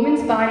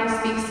 Woman's body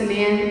speaks to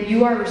man,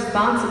 you are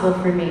responsible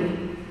for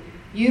me.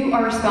 You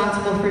are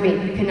responsible for me.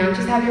 You cannot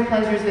just have your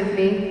pleasures with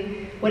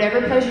me.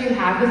 Whatever pleasure you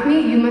have with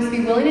me, you must be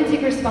willing to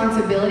take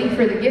responsibility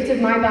for the gift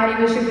of my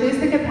body, which includes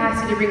the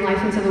capacity to bring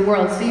life into the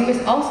world. So you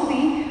must also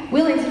be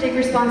willing to take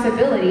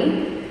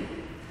responsibility,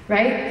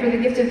 right, for the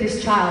gift of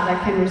this child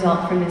that can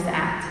result from this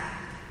act.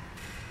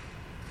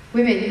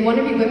 Women, you want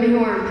to be women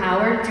who are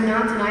empowered? Do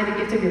not deny the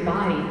gift of your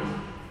body,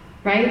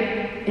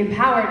 right?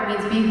 Empowered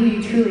means be who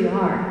you truly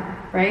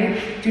are,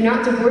 right? Do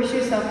not divorce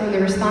yourself from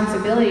the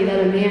responsibility that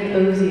a man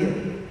owes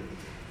you,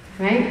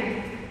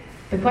 right?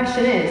 The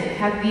question is,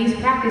 have these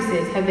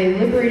practices, have they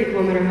liberated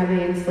woman or have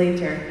they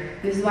enslaved her?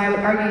 And this is why I would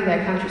argue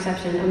that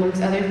contraception,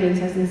 amongst other things,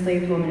 has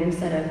enslaved woman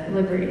instead of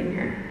liberating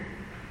her.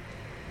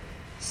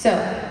 So,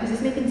 is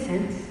this making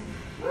sense?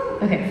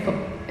 Okay, cool,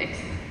 thanks.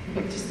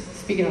 I'm just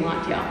speaking a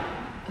lot to y'all.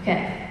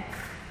 Okay.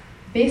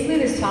 Basically,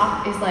 this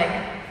talk is like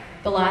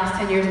the last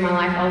 10 years of my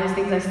life, all these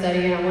things I study,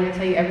 and I want to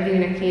tell you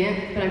everything and I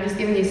can't, but I'm just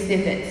giving you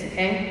snippets,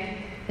 okay?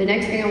 The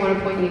next thing I want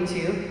to point you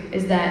to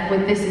is that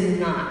what this is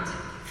not.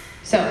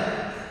 So,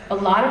 a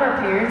lot of our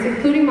parents,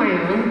 including my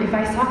own, if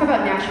I talk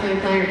about naturally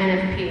implanted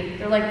NFP,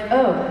 they're like,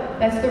 oh,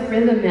 that's the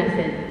rhythm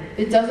method.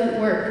 It doesn't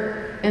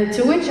work. And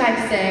to which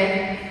I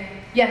say,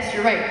 yes,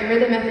 you're right, the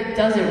rhythm method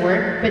doesn't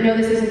work, but no,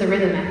 this isn't the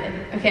rhythm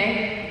method,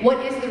 okay?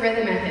 What is the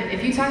rhythm method?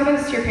 If you talk about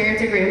this to your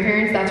parents or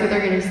grandparents, that's what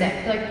they're going to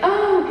say. They're like,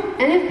 oh,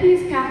 NFP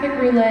is Catholic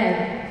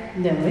roulette.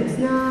 No, it's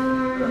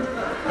not.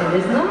 It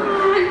is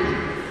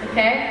not.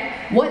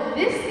 Okay? What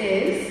this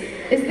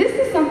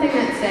is something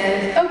that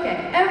says,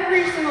 okay,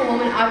 every single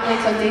woman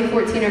ovulates on day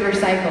 14 of her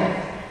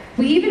cycle.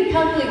 We even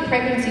calculate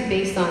pregnancy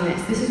based on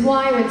this. This is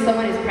why when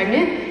someone is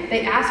pregnant,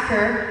 they ask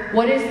her,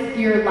 what is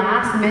your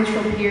last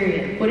menstrual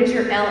period? What is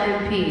your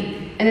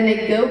LMP? And then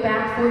they go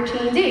back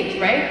 14 days,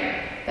 right?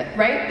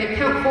 Right? They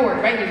count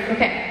forward, right?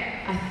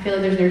 Okay. I feel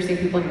like there's nursing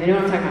people in here. They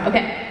know what I'm talking about.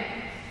 Okay.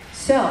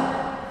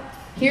 So,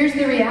 here's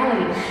the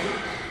reality.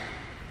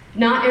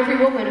 Not every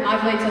woman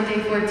ovulates on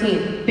day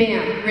 14.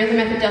 Bam. Rhythm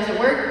method doesn't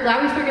work.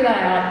 Glad we figured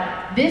that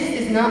out. This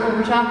is not what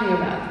we're talking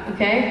about,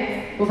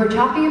 okay? What we're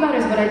talking about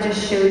is what I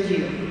just showed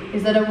you.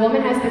 Is that a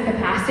woman has the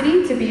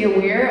capacity to be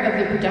aware of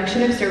the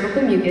production of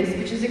cervical mucus,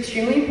 which is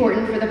extremely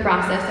important for the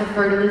process of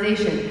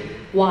fertilization.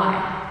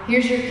 Why?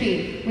 Here's your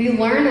key. We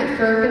learned that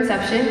for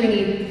conception, we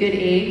need good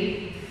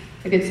egg,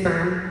 a good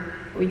sperm.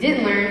 We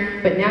didn't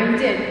learn, but now you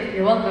did.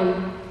 You're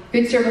welcome.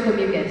 Good cervical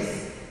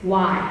mucus.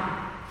 Why?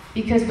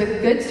 Because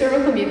with good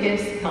cervical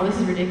mucus, oh, this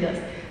is ridiculous.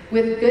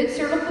 With good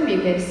cervical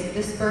mucus,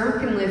 the sperm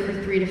can live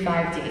for 3 to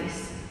 5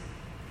 days.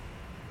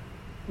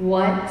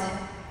 What?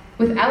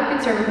 Without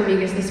good cervical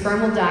mucus, the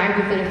sperm will die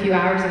within a few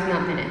hours, if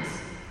not minutes.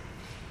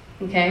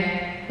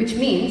 Okay? Which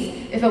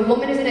means, if a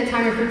woman is in a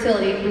time of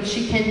fertility, which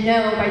she can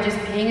know by just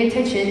paying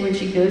attention when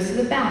she goes to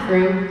the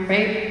bathroom,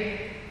 right?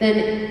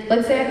 Then,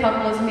 let's say a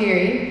couple is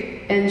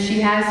married, and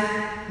she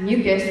has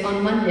mucus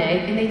on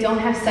Monday, and they don't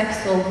have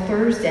sex till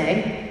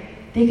Thursday,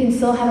 they can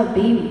still have a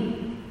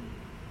baby.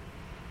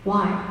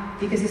 Why?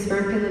 Because the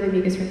sperm can live in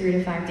mucus for 3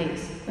 to 5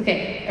 days.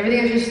 Okay,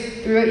 everything I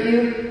just threw at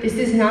you, this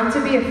is not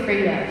to be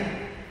afraid of.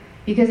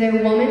 Because a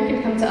woman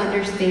can come to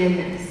understand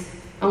this.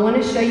 I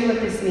want to show you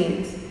what this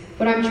means.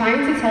 What I'm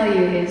trying to tell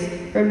you is,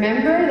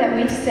 remember that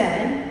we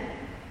said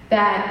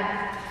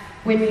that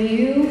when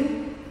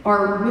you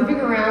are moving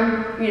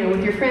around,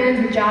 with your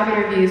friends, with job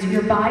interviews,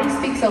 your body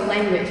speaks a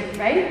language,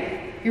 right?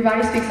 Your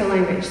body speaks a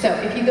language. So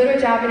if you go to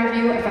a job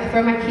interview, if I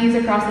throw my keys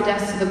across the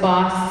desk to the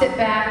boss, sit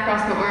back,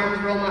 cross my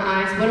arms, roll my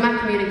eyes, what am I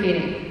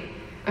communicating?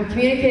 I'm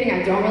communicating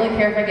I don't really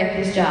care if I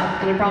get this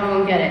job, and I probably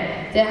won't get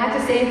it. Did I have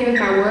to say anything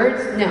with my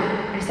words? No.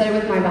 I said it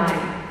with my body.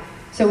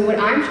 So what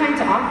I'm trying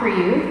to offer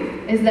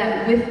you is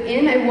that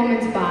within a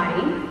woman's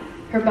body,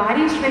 her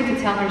body is trying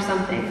to tell her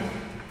something.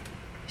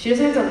 She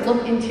doesn't have to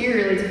look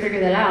interiorly to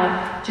figure that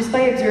out. Just by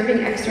observing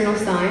external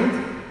signs,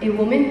 a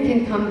woman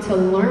can come to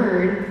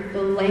learn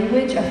the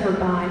language of her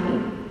body,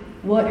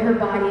 what her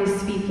body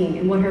is speaking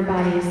and what her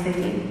body is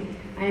saying.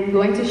 I am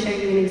going to show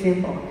you an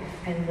example.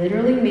 I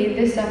literally made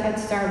this up at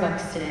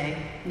Starbucks today.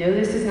 No,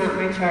 this is not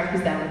my chart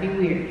because that would be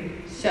weird.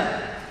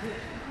 So,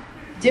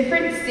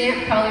 different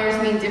stamp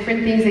colors mean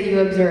different things that you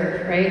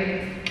observe,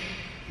 right?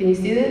 Can you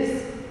see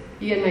this?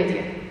 You get an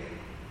idea.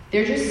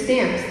 They're just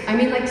stamps. I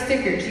mean like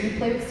stickers. You can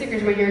play with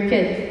stickers when you're a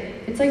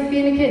kid. It's like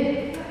being a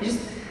kid. You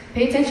just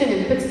pay attention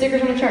and put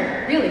stickers on a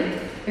chart. Really?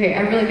 Okay,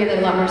 I really made that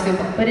a lot more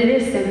simple. But it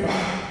is simple.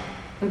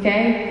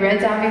 Okay?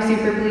 Red's obviously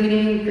for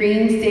bleeding.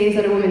 Green stays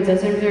that a woman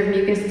doesn't observe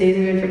mucus, days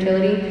of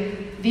infertility.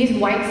 These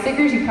white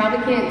stickers you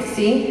probably can't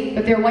see,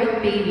 but they're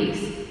white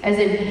babies. As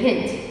in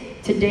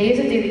hint, today is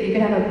a day that you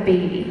could have a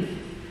baby.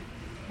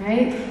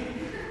 Right?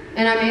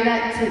 And I made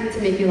that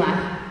to make you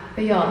laugh.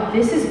 But y'all,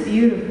 this is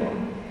beautiful.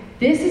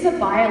 This is a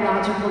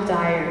biological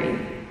diary.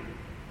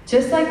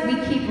 Just like we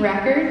keep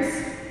records,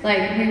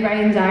 like we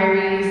write in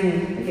diaries,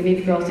 and okay,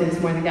 maybe girls do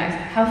this more than guys.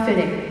 How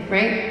fitting,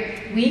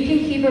 right? We can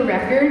keep a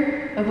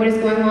record of what is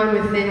going on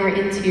within our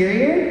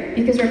interior,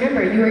 because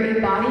remember, you are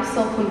a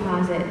body-soul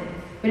composite.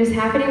 What is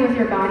happening with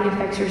your body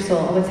affects your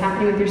soul. What's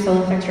happening with your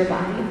soul affects your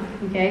body,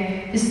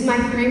 okay? This is my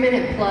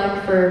 3-minute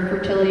plug for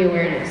fertility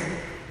awareness.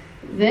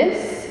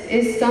 This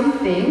is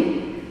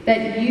something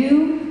that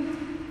you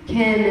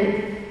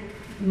can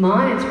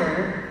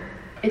monitor.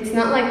 It's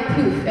not like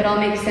poof, it all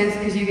makes sense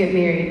because you get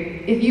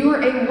married. If you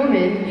are a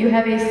woman, you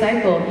have a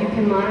cycle, you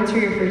can monitor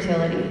your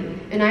fertility.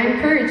 And I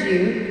encourage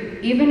you,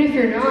 even if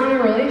you're not in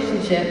a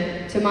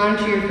relationship, to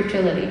monitor your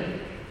fertility.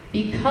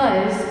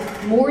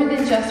 Because more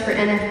than just for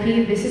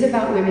NFP, this is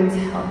about women's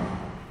health.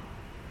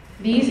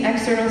 These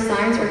external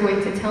signs are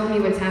going to tell me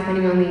what's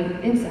happening on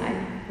the inside,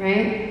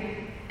 right?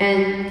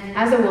 And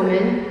as a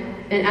woman,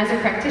 and as a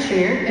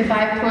practitioner, if I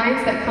have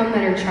clients that come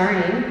that are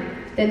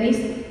charting, then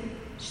these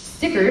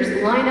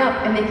stickers line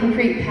up and they can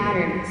create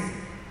patterns.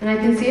 And I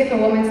can see if a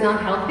woman's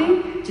not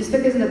healthy just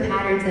because of the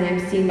patterns that I'm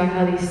seeing by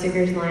how these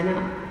stickers line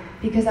up.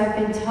 Because I've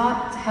been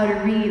taught how to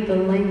read the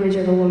language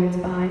of a woman's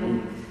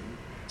body.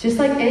 Just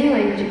like any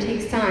language, it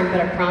takes time, but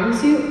I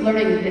promise you,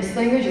 learning this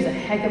language is a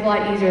heck of a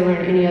lot easier than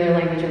learning any other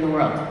language in the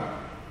world.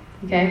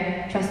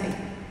 Okay? Trust me.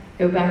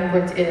 Go back and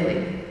forth to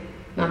Italy.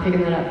 Not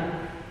picking that up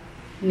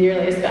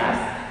nearly as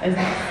fast as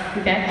this.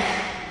 Okay?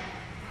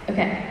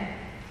 Okay.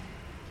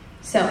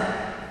 So,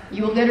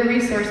 you will get a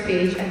resource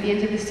page at the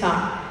end of this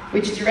talk,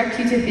 which directs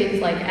you to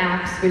things like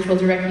apps, which will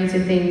direct you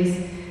to things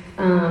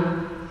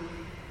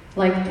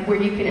like where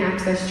you can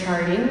access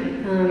charting.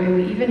 And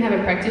we even have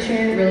a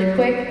practitioner, really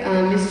quick,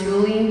 Miss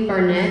Julie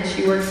Barnett.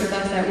 She works with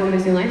us at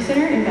Women's New Life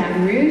Center in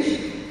Baton Rouge.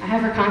 I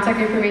have her contact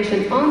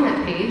information on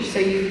that page, so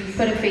you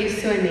put a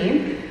face to a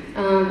name.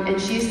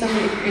 And she's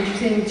someone if you're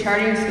interested in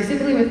charting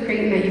specifically with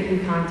Creighton that you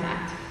can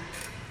contact.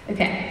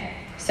 Okay,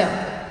 so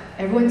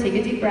everyone take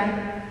a deep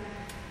breath.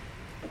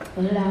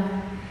 Let it out.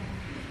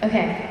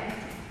 Okay,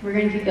 we're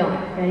going to keep going.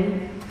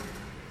 Ready?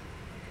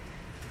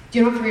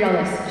 You don't have to read all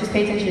this. Just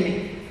pay attention to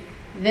me.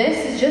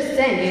 This is just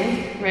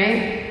saying,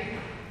 right?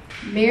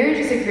 Marriage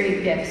is a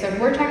great gift. So if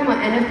we're talking about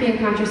NFP and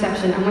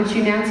contraception, I want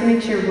you now to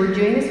make sure we're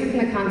doing this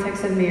within the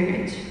context of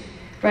marriage.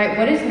 Right?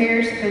 What is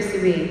marriage supposed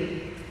to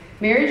be?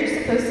 Marriage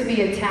is supposed to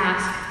be a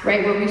task,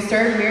 right, where we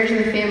serve marriage and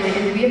the family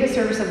and to be at the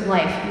service of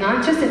life.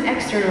 Not just an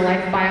external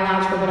life,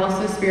 biological, but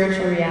also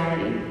spiritual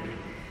reality.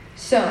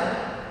 So,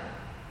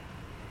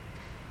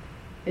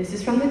 this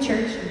is from the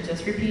church. I'm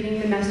just repeating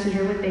the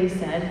messenger, what they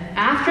said.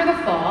 After the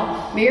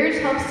fall,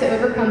 marriage helps to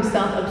overcome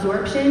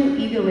self-absorption,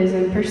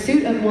 egoism,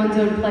 pursuit of one's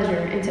own pleasure,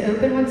 and to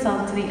open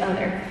oneself to the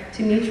other,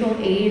 to mutual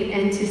aid,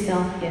 and to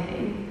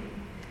self-giving.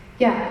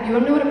 Yeah, you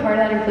want to know what a part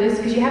of that includes?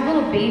 Because you have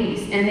little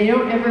babies, and they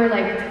don't ever,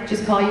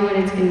 just call you when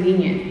it's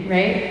convenient,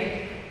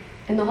 right?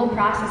 And the whole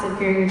process of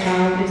carrying a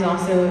child is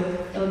also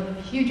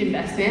a huge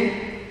investment.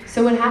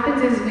 So what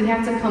happens is we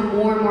have to come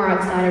more and more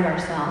outside of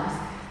ourselves.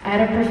 I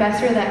had a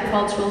professor that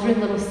called children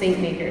little saint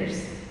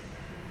makers.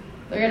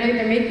 They're going to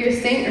either make you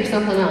a saint or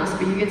something else,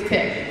 but you get to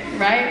pick,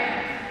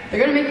 right? They're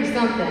going to make you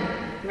something,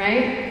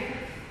 right?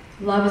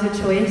 Love is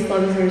a choice,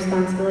 love is a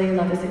responsibility,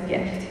 love is a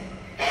gift.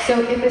 So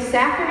if a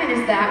sacrament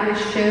is that which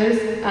shows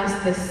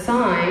us the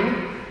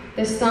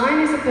sign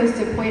is supposed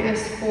to point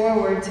us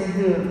forward to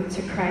whom?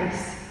 To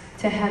Christ,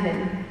 to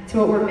heaven, to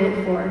what we're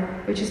meant for,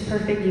 which is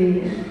perfect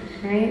union,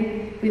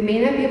 right? We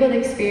may not be able to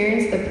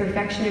experience the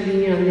perfection of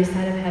union on this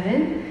side of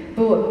heaven,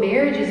 but what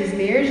marriage is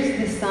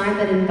the sign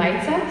that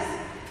invites us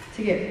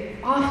to get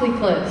awfully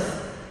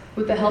close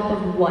with the help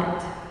of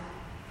what?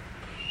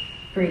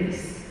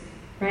 Grace,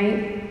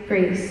 right?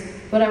 Grace.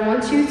 What I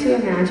want you to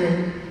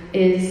imagine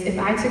is if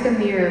I took a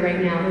mirror right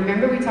now,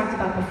 remember we talked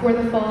about before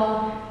the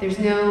fall, there's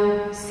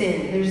no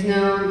sin, there's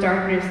no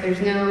darkness,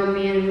 there's no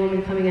man and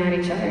woman coming at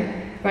each other,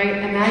 right?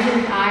 Imagine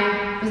if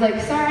I was like,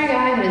 sorry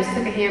guys, and I just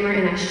took a hammer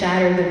and I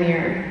shattered the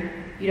mirror.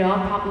 You'd all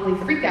probably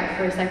freak out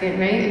for a second,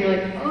 right? And you're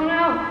like, oh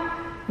no.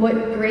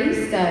 What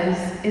grace does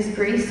is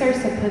grace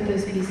starts to put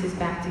those pieces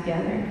back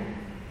together.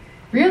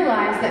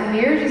 Realize that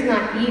marriage is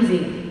not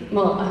easy.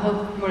 Well, I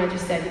hope from what I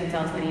just said you can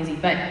tell it's not easy,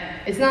 but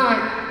it's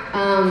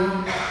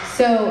not.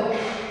 So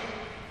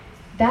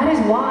that is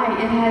why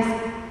it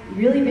has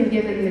really been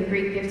given the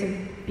great gift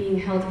of being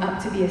held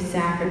up to be a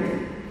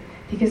sacrament.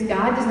 Because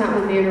God does not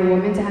want man or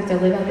woman to have to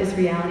live out this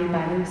reality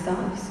by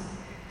themselves.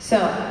 So,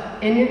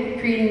 in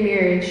creating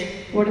marriage,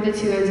 what are the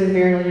two ends of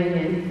marital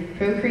union?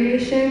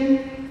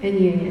 Procreation and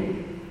union.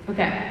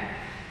 Okay.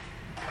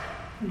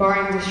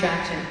 Barring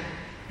distraction.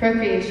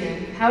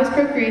 Procreation. How is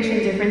procreation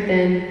different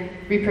than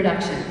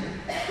reproduction?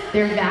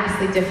 They're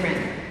vastly different.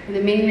 And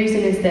the main reason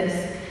is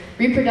this.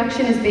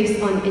 Reproduction is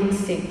based on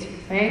instinct,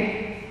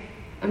 right?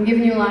 I'm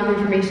giving you a lot of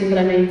information, but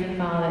I know you can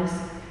follow this.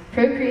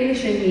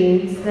 Procreation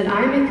means that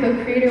I'm a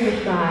co-creator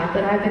with God,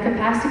 that I have the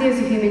capacity as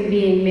a human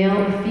being, male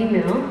or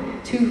female,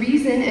 to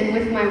reason and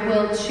with my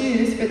will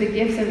choose for the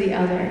gifts of the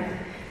other.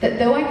 That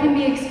though I can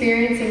be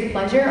experiencing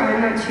pleasure, I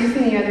am not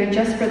choosing the other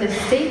just for the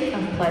sake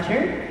of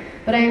pleasure,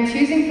 but I am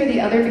choosing for the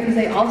other because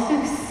I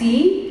also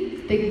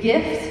see the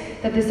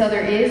gift that this other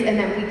is and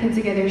that we can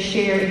together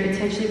share in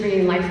potentially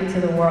bringing life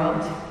into the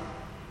world.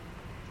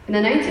 In the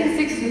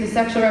 1960s with the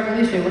sexual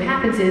revolution, what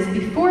happens is,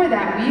 before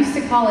that, we used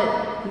to call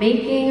it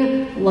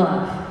making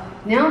love.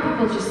 Now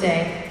people just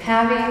say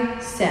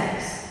having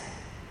sex.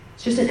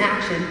 It's just an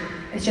action.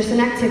 It's just an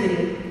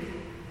activity.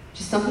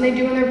 Just something they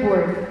do when they're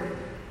bored.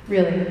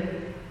 Really.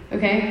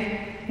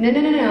 Okay?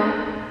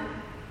 No.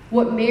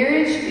 What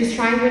marriage is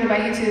trying to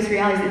invite you to this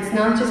reality is it's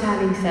not just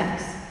having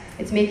sex.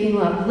 It's making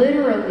love.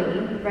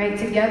 Literally, right?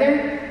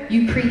 Together,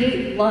 you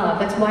create love.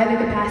 That's why the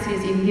capacity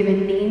is you can give a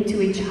name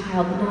to a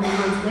child 9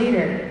 months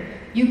later.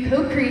 You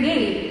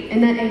co-create,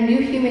 and then a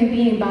new human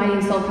being, body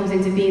and soul, comes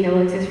into being that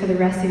will exist for the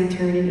rest of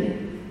eternity.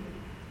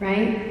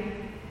 Right?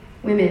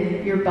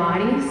 Women, your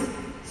bodies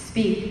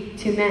speak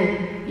to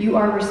men. You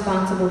are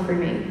responsible for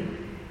me.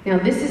 Now,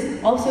 this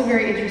is also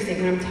very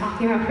interesting when I'm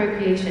talking about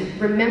procreation.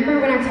 Remember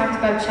when I talked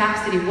about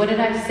chastity, what did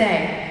I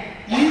say?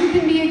 You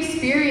can be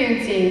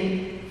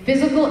experiencing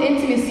physical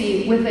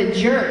intimacy with a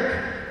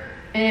jerk,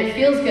 and it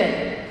feels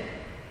good.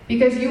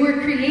 Because you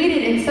were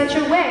created in such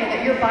a way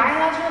that your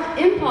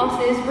biological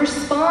impulses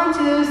respond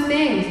to those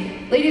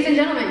things. Ladies and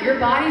gentlemen, your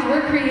bodies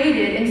were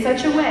created in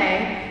such a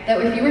way that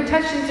if you were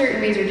touched in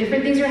certain ways or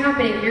different things are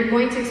happening, you're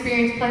going to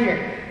experience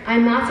pleasure.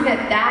 I'm not saying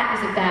that that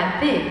is a bad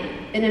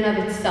thing in and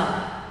of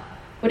itself.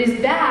 What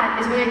is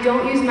bad is when I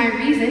don't use my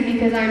reason,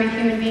 because I'm a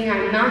human being,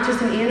 I'm not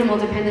just an animal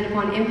dependent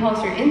upon impulse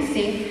or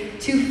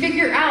instinct, to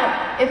figure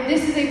out if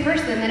this is a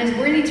person that is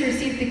worthy to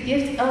receive the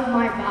gift of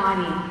my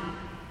body.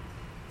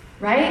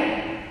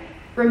 Right?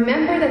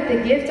 Remember that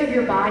the gift of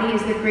your body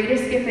is the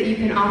greatest gift that you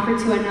can offer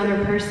to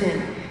another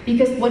person.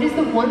 Because what is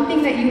the one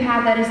thing that you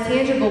have that is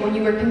tangible when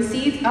you were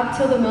conceived up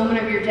till the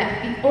moment of your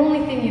death? The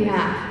only thing you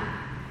have.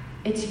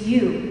 It's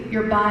you,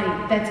 your body.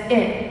 That's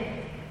it.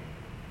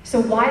 So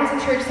why does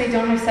the church say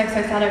don't have sex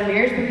outside of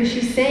marriage? Because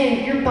she's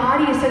saying your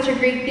body is such a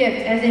great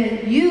gift, as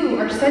in you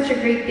are such a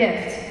great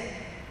gift,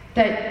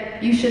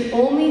 that you should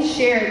only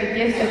share the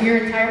gift of your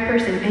entire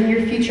person and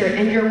your future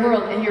and your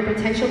world and your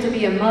potential to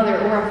be a mother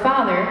or a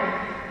father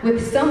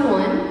with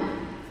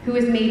someone who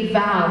has made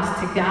vows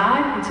to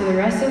God and to the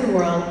rest of the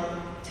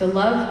world to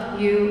love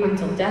you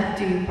until death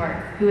do you part,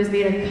 who has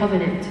made a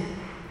covenant,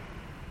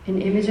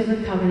 an image of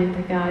the covenant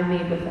that God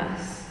made with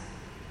us.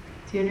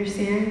 Do you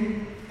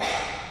understand?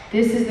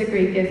 This is the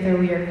great gift that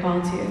we are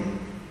called to.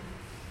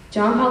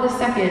 John Paul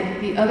II,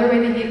 the other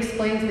way that he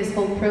explains this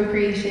whole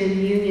procreation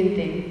union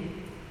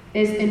thing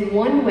is, in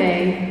one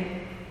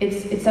way,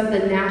 it's of the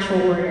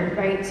natural order,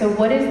 right? So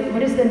what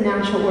is the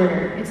natural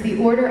order? It's the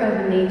order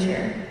of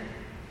nature.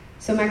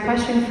 So my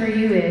question for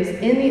you is,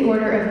 in the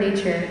order of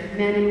nature,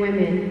 men and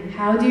women,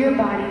 how do your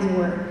bodies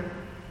work?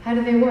 How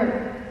do they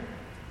work?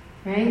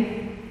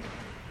 Right?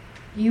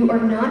 You are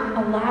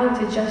not allowed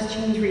to just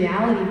change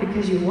reality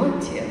because you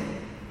want to.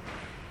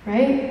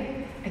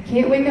 Right? I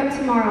can't wake up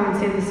tomorrow and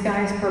say the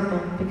sky is purple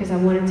because I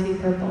want it to be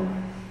purple.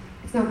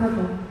 It's not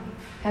purple.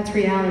 That's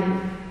reality.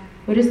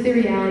 What is the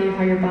reality of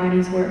how your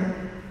bodies work?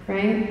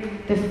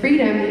 Right? The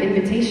freedom, the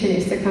invitation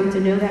is to come to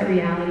know that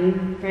reality,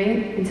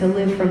 right? And to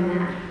live from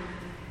that.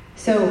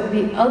 So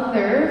the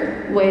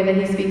other way that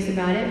he speaks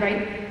about it,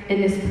 right,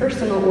 in this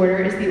personal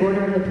order is the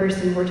order of the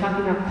person. We're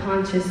talking about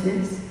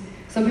consciousness.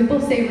 Some people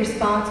say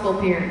responsible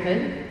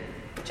parenthood.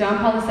 John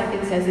Paul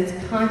II says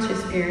it's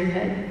conscious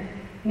parenthood.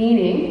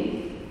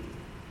 Meaning,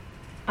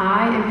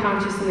 I am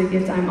conscious of the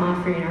gifts I'm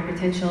offering, our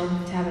potential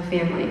to have a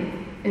family.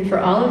 And for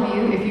all of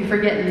you, if you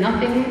forget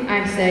nothing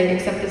I say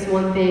except this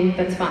one thing,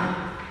 that's fine.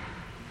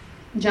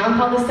 John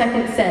Paul II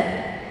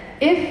said,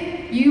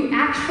 if you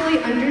actually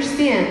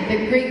understand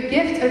the great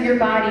gift of your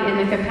body and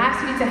the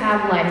capacity to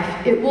have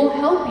life, it will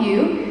help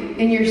you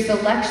in your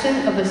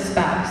selection of a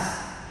spouse.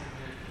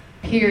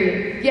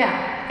 Period.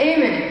 Yeah,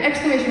 amen.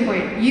 Exclamation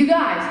point. You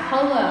guys,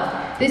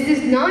 hello. This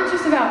is not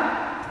just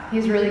about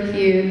he's really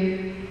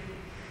cute.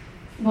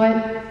 What?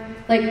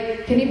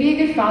 Like, can you be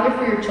a good father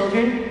for your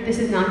children? This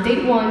is not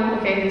date one,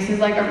 okay? This is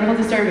like our real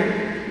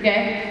discernment,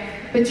 okay?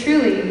 But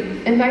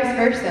truly, and vice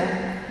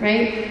versa,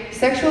 right?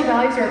 Sexual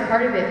values are a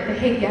part of it, but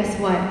hey, guess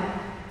what?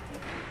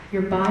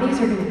 Your bodies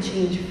are going to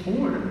change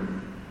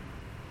form,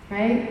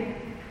 right?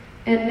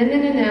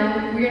 And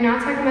no. We are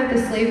not talking about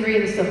the slavery.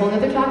 This is a whole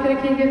other talk that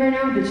I can't give right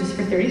now, but just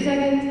for 30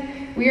 seconds.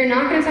 We are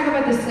not going to talk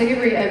about the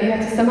slavery of you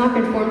have to somehow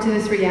conform to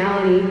this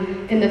reality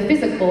in the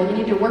physical. You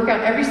need to work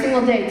out every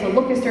single day to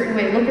look a certain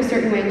way, look a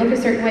certain way, look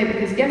a certain way,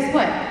 because guess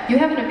what? You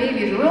having a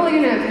baby is really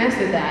going to mess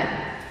with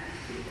that.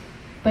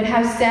 But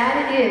how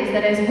sad it is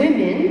that as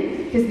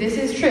women, because this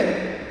is true,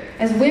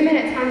 as women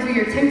at times we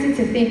are tempted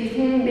to think,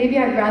 maybe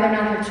I'd rather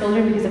not have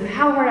children because of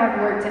how hard I've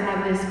worked to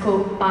have this,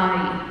 quote,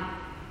 body.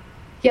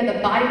 Yeah, the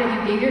body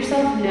that you gave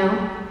yourself?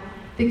 No.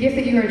 The gift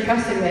that you were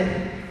entrusted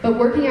with. But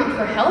working out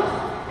for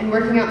health and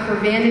working out for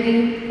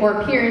vanity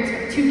or appearance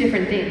are two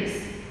different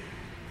things.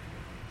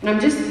 And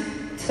I'm just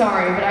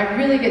sorry, but I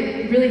really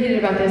get really heated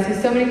about this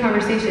because so many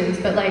conversations.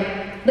 But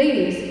like,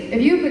 ladies, if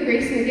you have the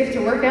grace and the gift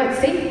to work out,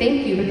 say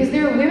thank you, because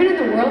there are women in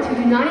the world who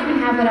do not even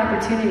have that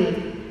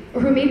opportunity, or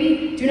who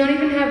maybe do not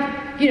even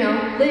have,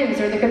 limbs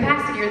or the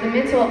capacity or the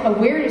mental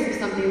awareness of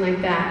something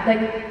like that.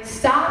 Like,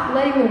 stop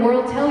letting the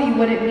world tell you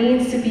what it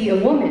means to be a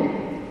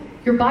woman.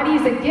 Your body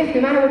is a gift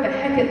no matter what the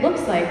heck it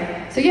looks like.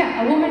 So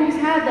yeah, a woman who's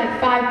had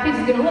like 5 kids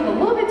is going to look a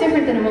little bit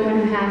different than a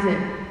woman who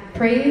hasn't.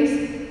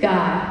 Praise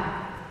God.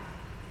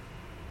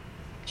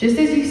 Just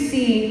as you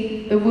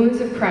see the wounds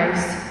of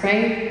Christ,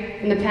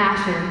 right, in the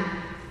passion,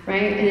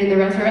 right, and in the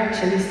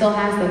resurrection, he still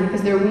has them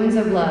because they're wounds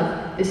of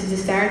love. This is a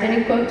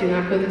Sarah quote. Do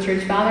not quote the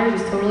church fathers.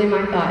 It's totally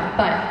my thought.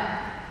 But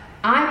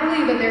I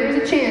believe that there is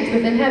a chance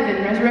within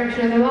heaven,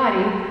 resurrection of the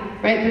body,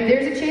 right? But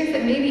there's a chance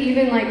that maybe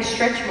even like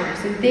stretch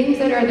marks and things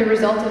that are the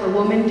result of a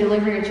woman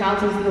delivering a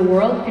child into the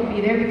world could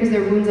be there because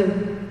they're wounds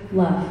of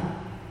love.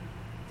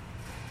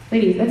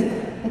 Ladies,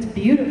 that's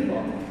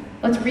beautiful.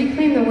 Let's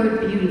reclaim the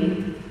word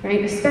beauty,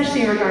 right?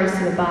 Especially in regards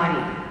to the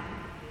body.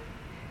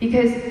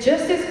 Because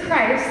just as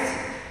Christ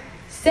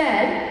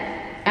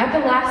said at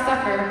the Last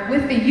Supper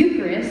with the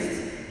Eucharist,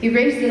 he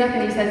raised it up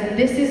and he says,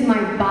 "This is my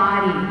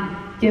body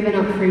given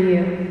up for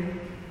you."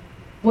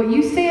 What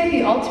you say at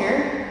the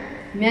altar,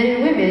 men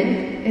and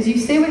women, is you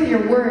say with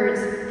your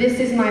words, "This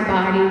is my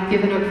body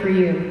given up for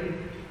you."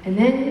 And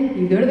then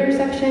you go to the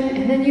reception,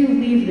 and then you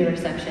leave the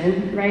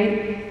reception,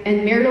 right?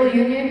 And marital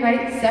union,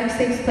 right? Sex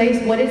takes place.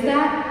 What is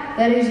that?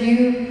 That is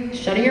you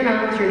shutting your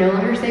mouth. You're no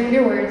longer saying with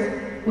your words.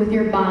 With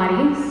your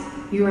bodies,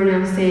 you are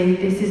now saying,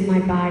 "This is my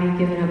body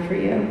given up for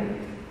you."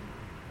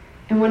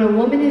 And when a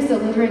woman is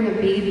delivering a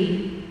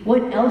baby,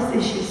 what else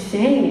is she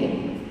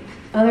saying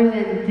other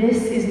than,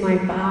 "This is my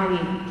body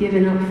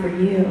given up for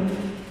you"?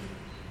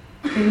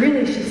 And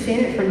really, she's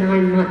saying it for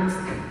 9 months.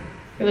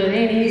 Because it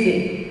ain't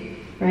easy,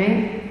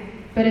 right?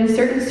 But in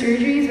certain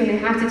surgeries, when they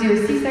have to do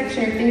a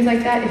C-section or things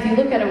like that, if you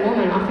look at a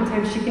woman,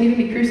 oftentimes she can even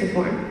be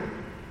cruciform,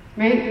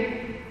 right?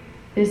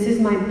 This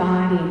is my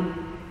body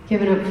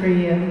given up for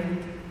you.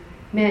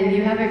 Men,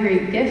 you have a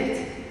great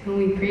gift, and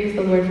we praise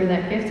the Lord for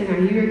that gift and how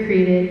you were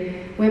created.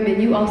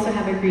 Women, you also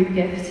have a great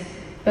gift.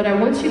 But I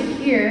want you to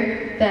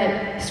hear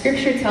that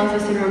Scripture tells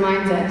us and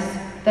reminds us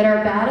that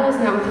our battle is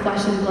not with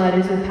flesh and blood,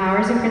 it is with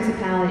powers and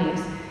principalities.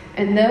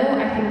 And though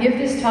I can give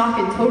this talk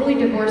and totally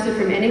divorce it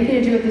from anything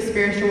to do with the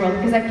spiritual world,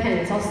 because I can,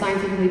 it's all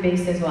scientifically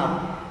based as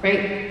well,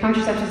 right?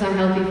 Contraception is not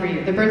healthy for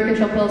you. The birth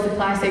control pill is the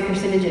class A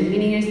carcinogen,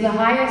 meaning it's the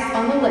highest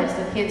on the list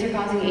of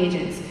cancer-causing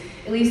agents.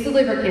 It leads to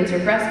liver cancer,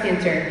 breast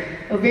cancer,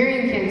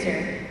 ovarian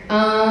cancer.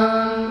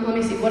 Let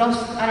me see, what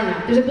else? I don't know.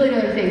 There's a billion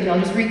other things, y'all.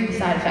 Just read the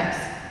side effects.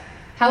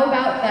 How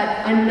about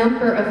that a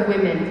number of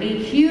women, a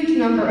huge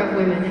number of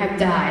women have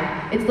died?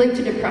 It's linked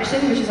to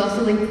depression, which is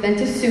also linked then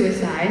to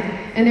suicide.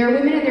 And there are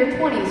women in their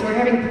 20s who are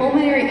having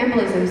pulmonary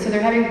embolism, so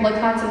they're having blood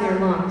clots in their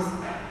lungs.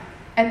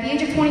 At the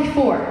age of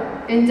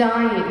 24, and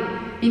dying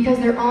because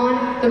they're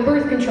on the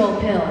birth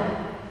control pill.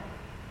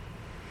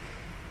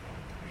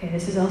 Okay,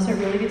 this is also a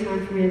really good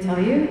time for me to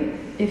tell you,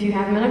 if you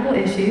have medical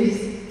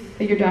issues,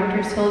 that your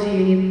doctor has told you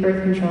you need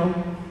birth control.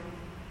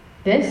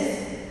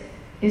 This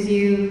is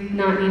you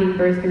not needing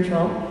birth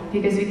control,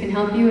 because we can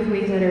help you with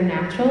ways that are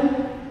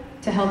natural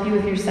to help you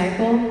with your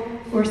cycle,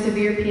 or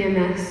severe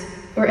PMS,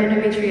 or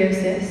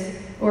endometriosis,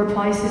 or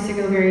polycystic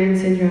ovarian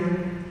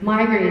syndrome,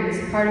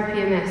 migraines, part of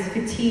PMS,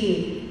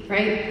 fatigue,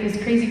 right?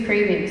 Those crazy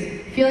cravings,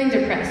 feeling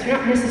depressed. You're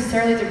not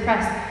necessarily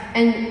depressed.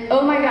 And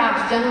oh my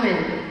gosh,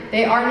 gentlemen,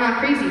 they are not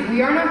crazy.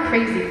 We are not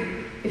crazy.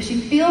 If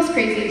she feels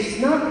crazy,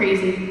 she's not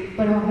crazy,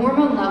 but her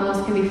hormone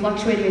levels can be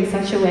fluctuating in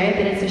such a way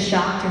that it's a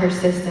shock to her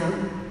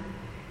system.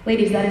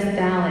 Ladies, that is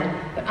valid.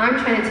 But I'm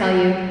trying to tell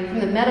you, from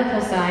the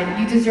medical side,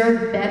 you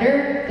deserve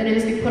better than it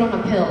is to be put on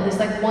a pill, this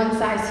like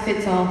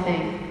one-size-fits-all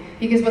thing.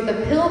 Because what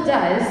the pill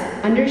does,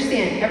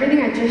 understand,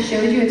 everything I just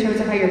showed you in terms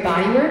of how your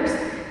body works,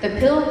 the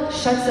pill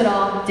shuts it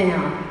all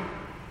down.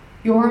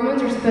 Your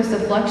hormones are supposed to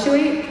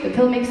fluctuate, the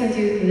pill makes them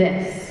do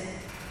this,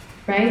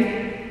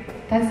 right?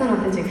 That's not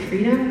authentic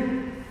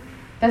freedom.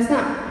 That's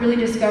not really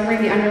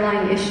discovering the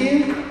underlying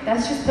issue.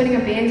 That's just putting a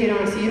Band-Aid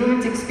on it so you don't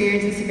have to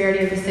experience the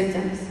severity of the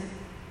symptoms.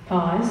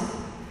 Pause.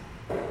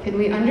 Can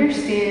we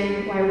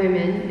understand why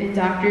women and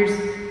doctors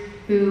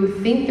who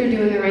think they're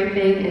doing the right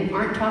thing and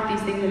aren't taught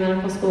these things in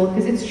medical school,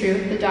 because it's true,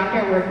 the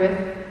doctor I work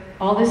with,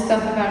 all this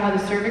stuff about how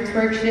the cervix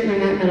works, she didn't learn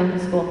that in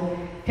medical school.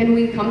 Can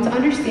we come to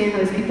understand how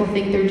these people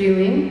think they're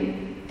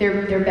doing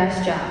their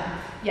best job?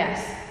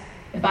 Yes.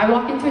 If I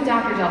walk into a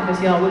doctor's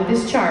office, y'all, with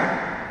this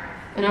chart,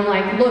 and I'm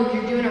like, look,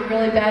 you're doing a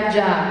really bad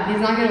job, he's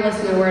not going to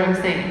listen to a word I'm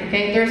saying,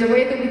 okay? There's a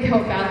way that we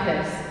go about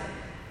this.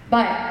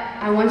 But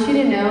I want you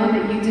to know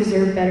that you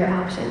deserve better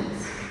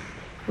options.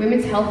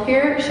 Women's health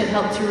care should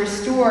help to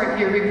restore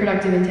your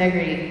reproductive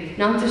integrity,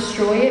 not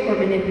destroy it or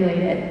manipulate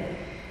it.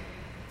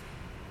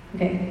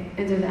 Okay,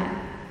 end of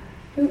that.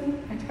 Ooh,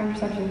 back to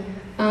contraception.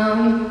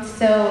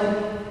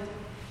 So,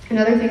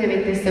 another thing to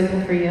make this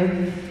simple for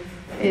you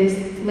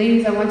is,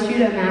 ladies, I want you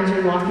to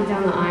imagine walking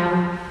down the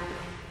aisle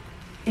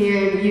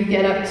and you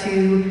get up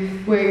to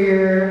where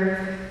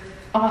your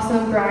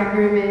awesome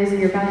bridegroom is and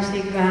you're about to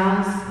take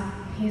vows.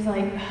 He's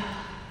like,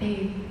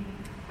 babe,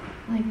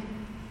 like,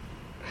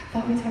 I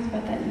thought we talked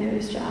about that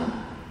nose job.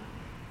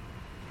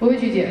 What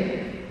would you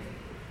do?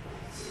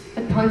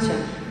 I'd punch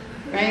him,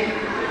 right?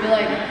 Be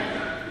like,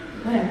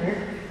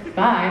 whatever,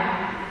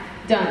 bye,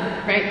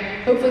 done,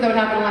 right? Hopefully that would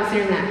happen a lot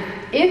sooner than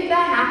that. If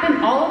that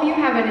happened, all of you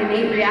have an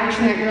innate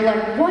reaction that you're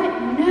like,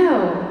 what?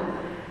 No.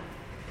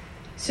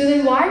 So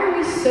then why are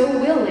we so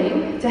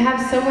willing to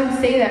have someone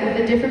say that with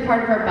a different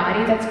part of our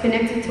body that's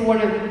connected to one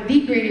of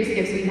the greatest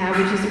gifts we have,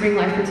 which is to bring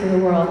life into the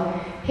world?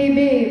 Hey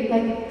babe,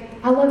 like,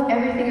 I love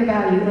everything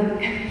about you.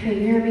 Like,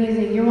 everything. You're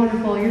amazing. You're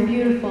wonderful. You're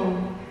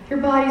beautiful. Your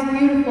body's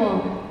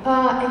beautiful.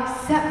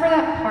 Except for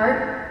that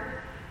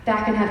part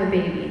that can have a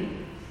baby.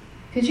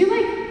 Could you,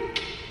 like,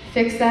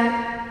 fix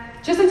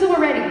that? Just until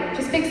we're ready.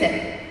 Just fix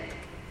it.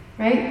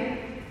 Right?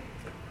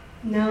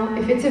 No,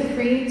 if it's a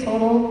free,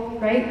 total,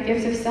 right,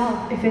 gift of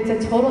self, if it's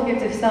a total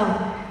gift of self,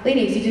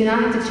 ladies, you do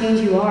not have to change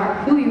who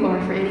you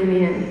are for any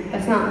man.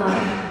 That's not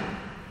love.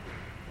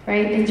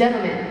 Right? And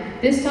gentlemen,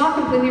 this talk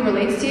completely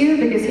relates to you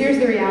because here's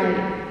the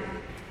reality.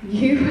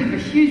 You have a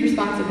huge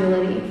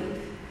responsibility,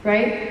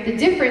 right? The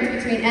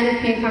difference between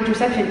NFP and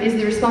contraception is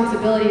the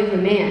responsibility of the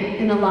man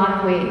in a lot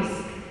of ways.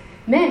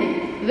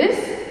 Men,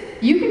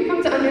 you can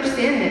come to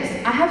understand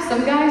this. I have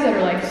some guys that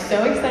are like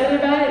so excited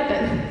about it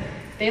that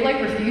they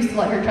like refuse to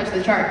let her touch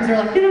the chart because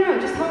they're like, no,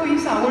 just tell me what you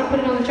saw. I want to put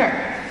it on the chart.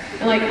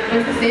 And like,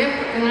 what's the stamp?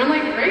 And then I'm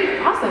like, great,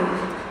 awesome.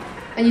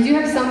 And you do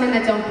have some men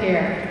that don't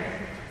care.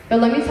 But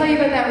let me tell you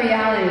about that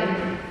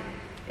reality.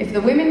 If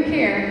the women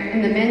care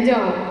and the men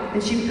don't,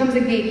 then she becomes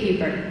a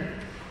gatekeeper.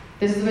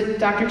 This is what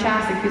Dr.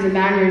 Chasik, who's a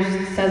Baton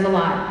Rouge, says a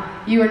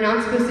lot. You are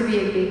not supposed to be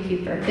a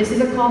gatekeeper. This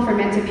is a call for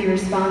men to be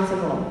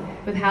responsible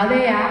with how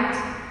they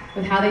act,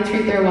 with how they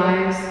treat their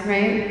wives,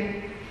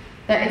 right?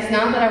 That it's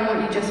not that I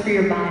want you just for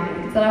your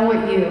body. It's that I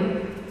want you.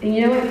 And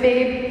you know what,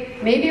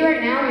 babe? Maybe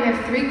right now we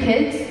have 3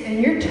 kids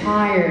and you're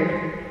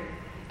tired.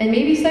 And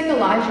maybe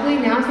psychologically,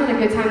 now it's not a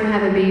good time to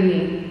have a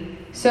baby.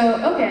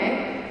 So,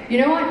 okay, you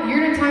know what?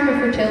 You're in a time of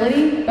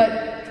fertility,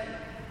 but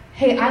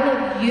hey, I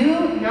love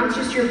you, not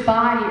just your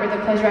body or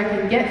the pleasure I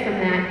can get from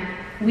that.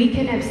 We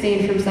can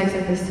abstain from sex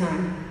at this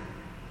time.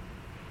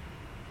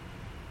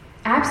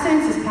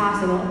 Abstinence is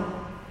possible.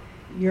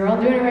 You're all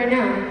doing it right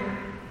now,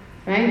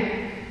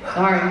 right?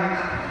 Sorry.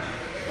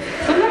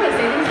 Sometimes I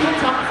say things when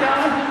talk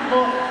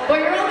about, but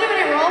you're all doing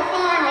it. We're all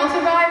fine. We're all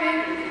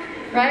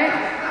surviving,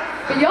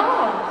 right? But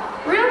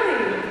y'all,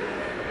 really?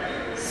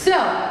 So,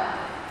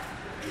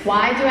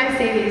 why do I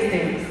say these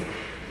things?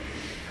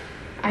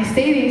 I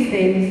say these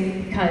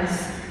things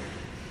because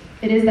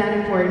it is that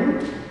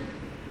important.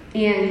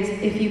 And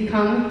if you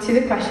come to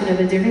the question of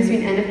the difference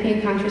between NFP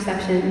and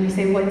contraception, we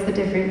say, what's the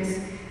difference?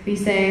 We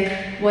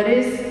say, what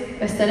is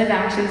a set of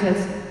actions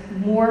that's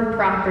more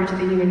proper to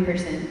the human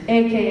person?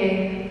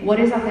 AKA, what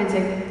is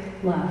authentic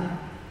love?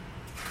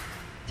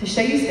 To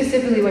show you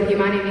specifically what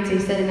Humanae Vitae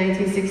said in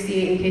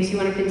 1968, in case you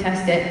want to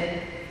contest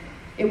it,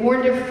 it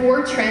warned of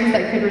 4 trends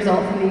that could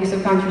result from the use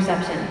of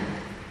contraception.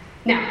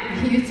 Now,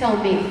 you tell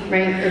me,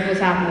 right, if this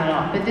happened at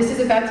all, but this is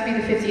about to be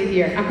the 50th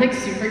year. I'm like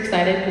super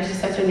excited, which is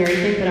such a nerdy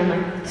thing, but I'm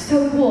like,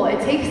 so cool.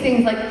 It takes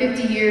things like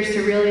 50 years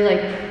to really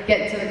like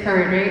get to the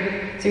current,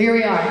 right? So here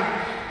we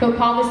are. Pope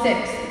Paul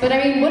VI. But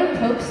I mean, what do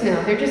popes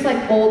know? They're just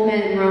like old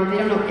men in Rome. They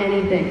don't know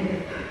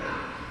anything.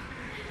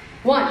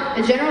 1,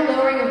 a general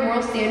lowering of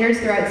moral standards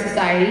throughout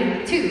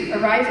society. 2, a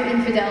rise in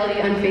infidelity,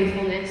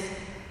 unfaithfulness,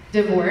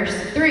 divorce.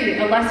 3,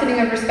 a lessening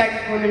of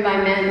respect for women by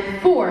men.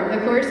 4, the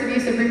coercive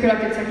use of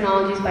reproductive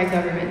technologies by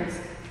governments.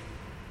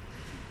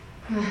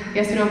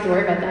 Guess we don't have to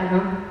worry about that,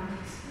 huh?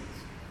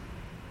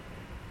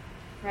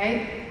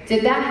 Right?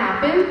 Did that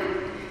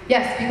happen?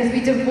 Yes, because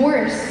we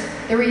divorced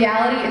the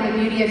reality and the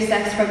beauty of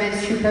sex from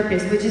its true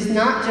purpose, which is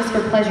not just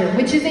for pleasure,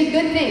 which is a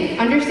good thing.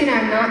 Understand,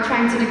 I'm not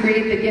trying to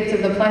degrade the gift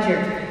of the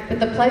pleasure, but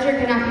the pleasure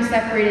cannot be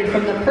separated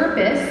from the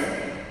purpose.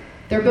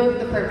 They're both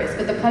the purpose,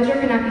 but the pleasure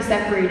cannot be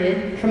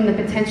separated from the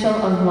potential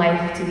of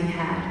life to be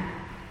had.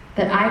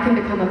 That I can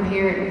become a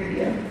parent with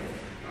you.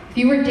 If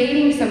you were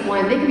dating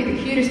someone, they could be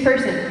the cutest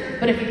person,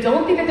 but if you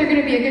don't think that they're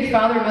going to be a good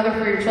father or mother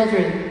for your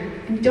children,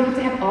 and you don't have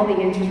to have all the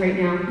answers right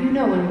now, you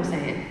know what I'm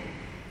saying.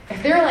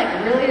 If they're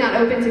like really not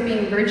open to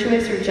being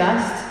virtuous or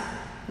just,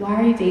 why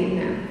are you dating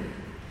them?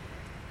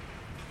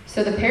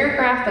 So the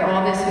paragraph that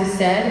all this was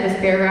said was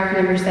paragraph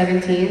number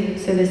 17.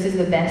 So this is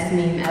the best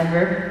meme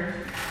ever.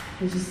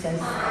 It just says,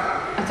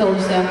 I told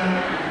you so.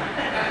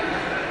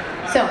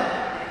 So,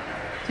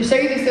 to show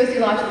you the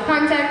sociological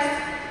context,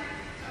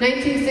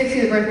 1960,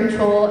 the birth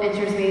control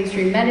enters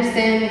mainstream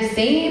medicine.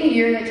 Same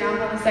year that John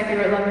Paul II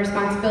wrote Love and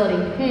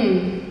Responsibility.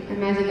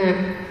 Imagine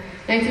that.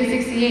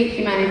 1968,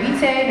 Humanae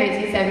Vitae.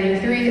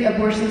 1973,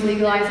 abortion's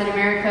legalized in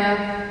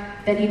America.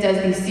 Then he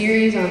does these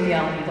series on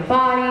theology of the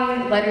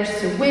body, letters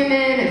to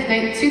women.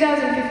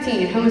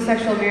 2015,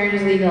 homosexual marriage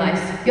is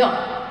legalized. Y'all,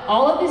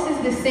 all of this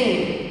is the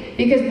same.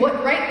 Because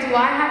what right do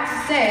I have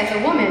to say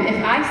as a woman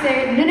if I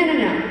say, no,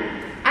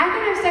 I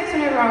can have sex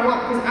whenever I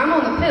want because I'm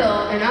on the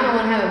pill and I don't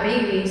want to have a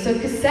baby. So,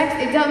 because sex,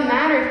 it doesn't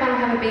matter if I don't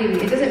have a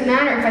baby. It doesn't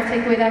matter if I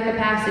take away that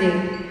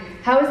capacity.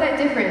 How is that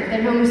different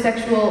than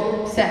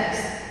homosexual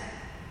sex?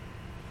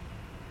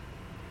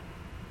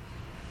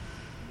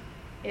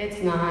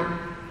 It's not.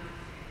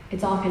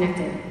 It's all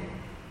connected.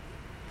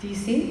 Do you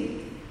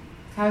see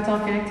how it's all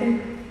connected?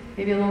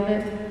 Maybe a little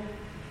bit?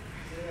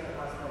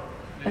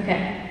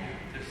 Okay.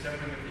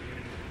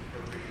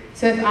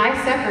 So if I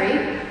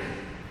separate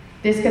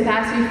this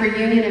capacity for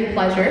union and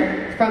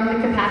pleasure from the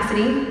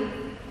capacity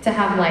to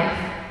have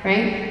life,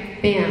 right?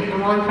 Bam,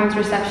 I'm on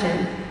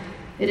contraception.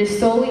 It is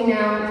solely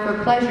now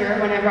for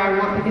pleasure whenever I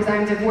want because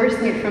I'm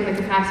divorcing it from the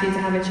capacity to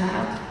have a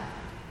child.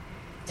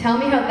 Tell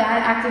me how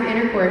that act of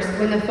intercourse,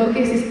 when the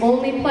focus is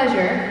only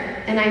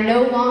pleasure, and I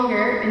no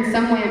longer, in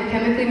some way, I'm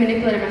chemically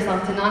manipulating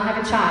myself to not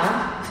have a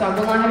child, so I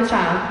will not have a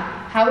child,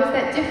 how is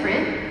that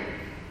different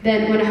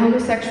than when a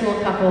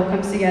homosexual couple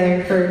comes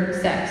together for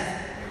sex?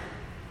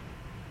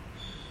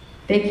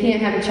 They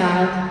can't have a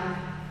child,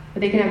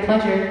 but they can have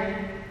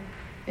pleasure.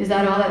 Is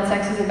that all that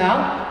sex is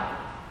about?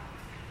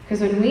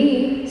 Because when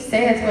we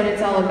say that's what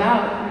it's all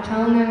about, we're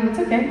telling them it's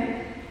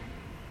okay.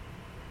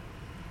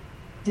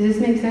 Does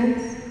this make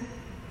sense?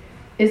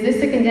 Is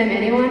this to condemn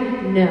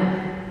anyone?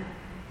 No.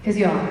 Because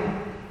y'all,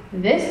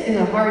 this is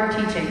a hard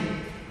teaching.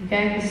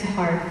 Okay? This is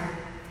hard.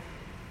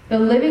 The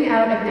living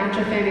out of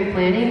natural family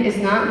planning is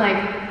not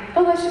like,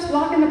 oh, let's just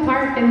walk in the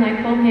park and like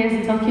hold hands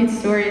and tell cute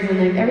stories and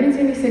like everything's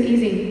gonna be so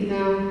easy.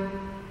 No.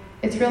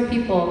 It's real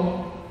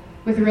people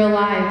with real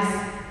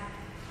lives,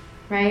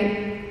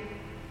 right?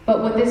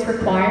 But what this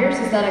requires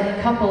is that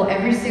a couple,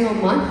 every single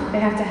month, they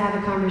have to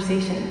have a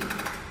conversation.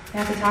 They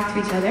have to talk to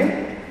each other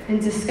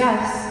and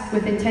discuss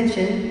with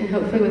intention, and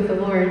hopefully with the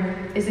Lord,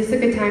 is this a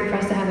good time for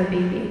us to have a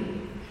baby?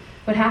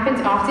 What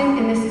happens often,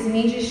 and this is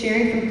me just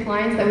sharing from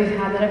clients that we've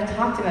had that have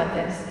talked about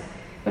this,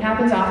 what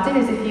happens often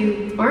is if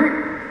you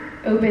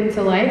aren't open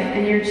to life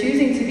and you're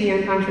choosing to be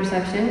on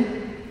contraception,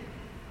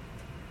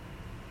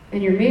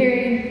 and you're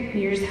married,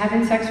 and you're just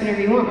having sex whenever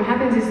you want, what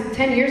happens is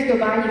 10 years go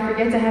by and you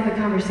forget to have the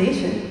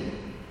conversation.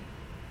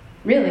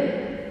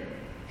 Really.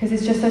 Because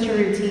it's just such a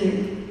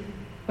routine.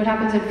 What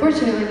happens,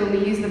 unfortunately, when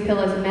we use the pill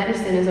as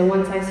medicine, as a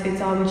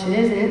one-size-fits-all, which it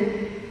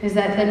isn't, is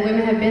that then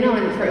women have been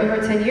on it for over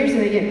 10 years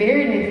and they get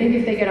married and they think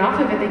if they get off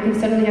of it, they can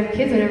suddenly have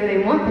kids whenever they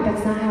want, but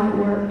that's not how it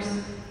works.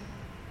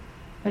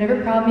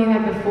 Whatever problem you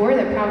had before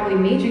that probably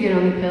made you get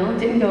on the pill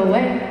didn't go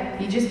away.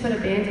 You just put a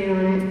Band-Aid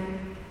on it.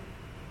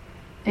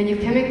 And you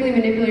chemically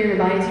manipulate your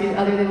body to do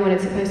other than what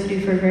it's supposed to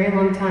do for a very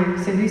long time.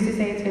 So who's to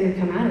say it's going to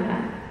come out of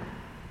that?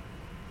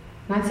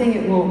 I'm not saying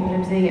it won't, but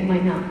I'm saying it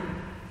might not.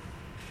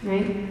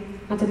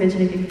 Right? Not to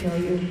mention it could kill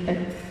you, but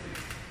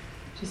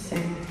just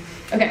saying.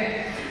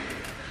 Okay.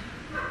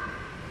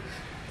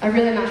 I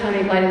really am not trying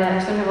to make light of that. I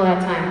just don't have a lot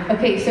of time.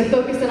 Okay, so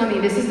focus in on me.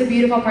 This is the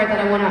beautiful part that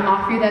I want to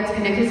offer you that's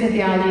connected to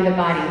theology of the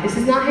body. This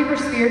is not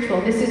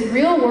hyper-spiritual. This is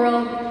real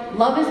world.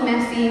 Love is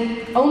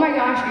messy. Oh my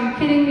gosh, are you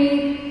kidding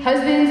me?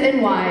 Husbands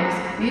and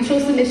wives, mutual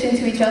submission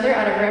to each other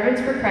out of reverence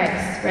for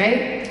Christ,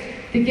 right?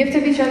 The gift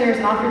of each other is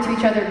offered to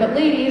each other. But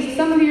ladies,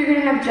 some of you are going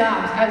to have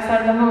jobs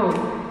outside of the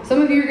home.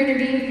 Some of you are going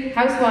to be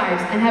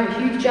housewives and have a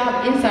huge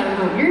job inside of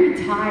the home. You're going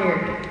to be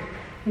tired,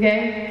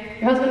 okay?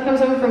 Your husband comes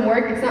home from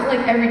work. It's not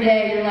like every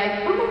day you're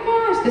like, oh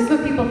my gosh. This is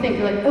what people think.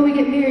 They're like, oh, we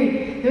get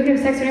married. We can have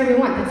sex whenever we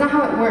want. That's not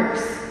how it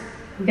works,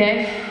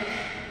 okay?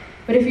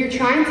 But if you're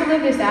trying to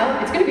live this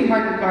out, it's going to be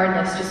hard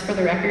regardless, just for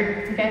the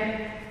record,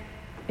 okay?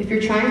 If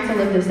you're trying to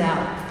live this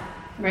out,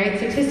 right?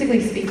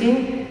 Statistically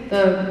speaking,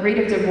 the rate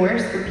of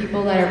divorce for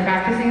people that are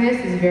practicing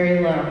this is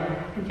very low,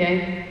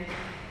 okay?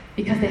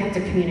 Because they have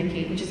to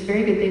communicate, which is a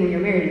very good thing when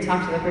you're married to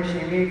talk to the person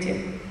you're married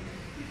to.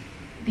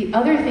 The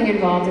other thing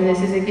involved in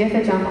this is a gift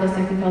that John Paul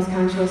II calls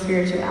conjugal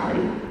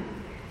spirituality.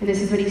 And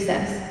this is what he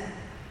says.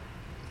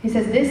 He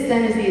says, this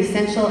then is the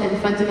essential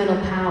and fundamental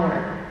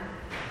power.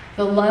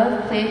 The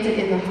love planted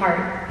in the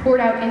heart, poured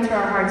out into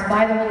our hearts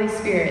by the Holy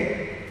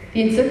Spirit.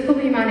 The encyclical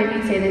Humanae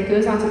Vitae that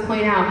goes on to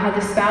point out how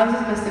the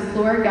spouses must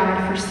implore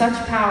God for such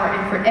power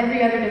and for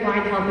every other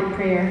divine help in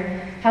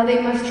prayer. How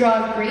they must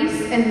draw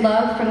grace and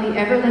love from the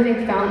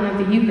ever-living fountain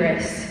of the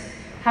Eucharist.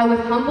 How with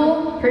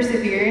humble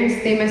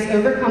perseverance they must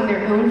overcome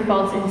their own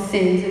faults and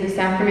sins in the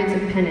sacraments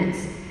of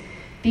penance.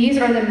 These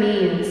are the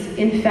means,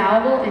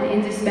 infallible and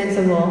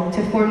indispensable,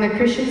 to form the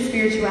Christian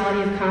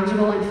spirituality of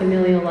conjugal and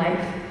familial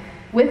life.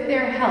 With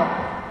their help,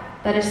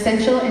 that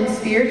essential and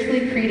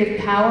spiritually creative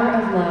power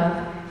of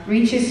love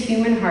reaches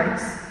human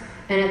hearts,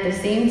 and at the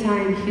same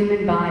time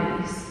human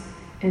bodies,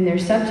 in their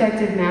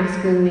subjective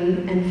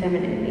masculinity and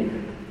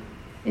femininity.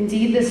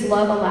 Indeed, this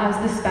love allows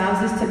the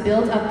spouses to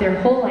build up their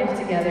whole life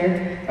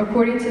together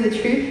according to the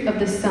truth of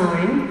the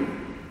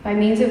sign, by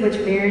means of which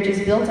marriage is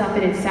built up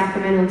in its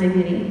sacramental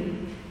dignity,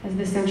 as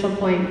the central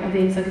point of the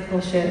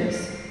encyclical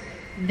shows.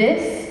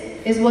 This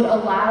is what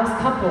allows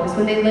couples,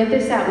 when they live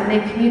this out, when they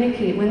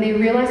communicate, when they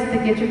realize that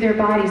the gift of their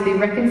bodies, they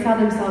reconcile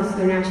themselves to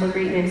their natural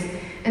greatness,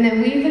 and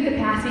then we have the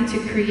capacity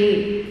to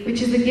create,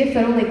 which is the gift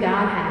that only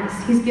God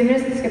has. He's given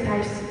us this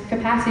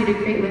capacity to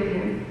create with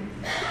Him.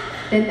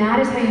 Then that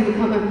is how you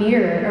become a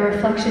mirror, a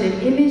reflection, an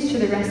image to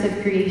the rest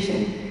of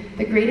creation,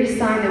 the greatest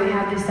sign that we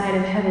have this side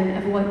of heaven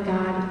of what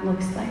God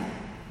looks like.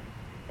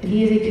 That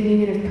He is a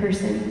communion of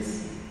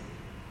persons.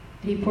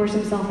 That He pours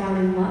Himself out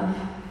in love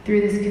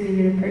through this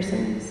communion of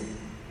persons.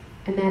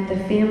 And that the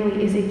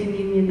family is a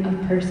communion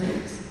of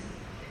persons.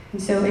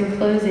 And so in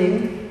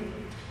closing,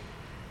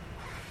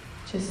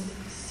 just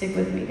stick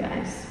with me,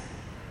 guys.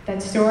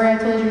 That story I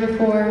told you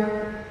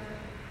before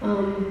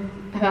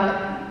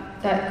about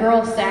that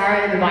girl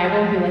Sarah in the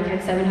Bible who like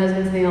had 7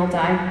 husbands and they all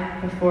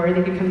died before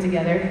they could come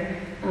together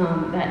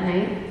that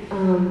night.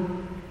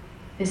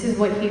 This is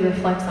what he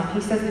reflects on. He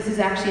says this is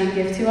actually a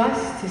gift to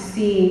us to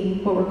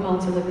see what we're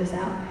called to live this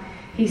out.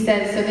 He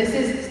says, so this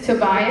is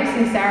Tobias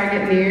and Sarah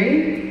get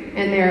married,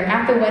 and they're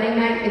at the wedding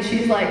night, and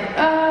she's like,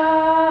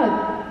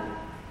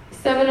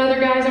 7 other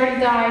guys already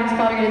died, he's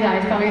probably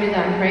gonna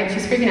die, right?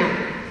 She's freaking out.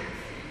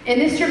 In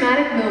this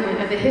dramatic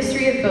moment of the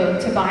history of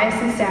both Tobias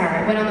and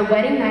Sarah, when on the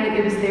wedding night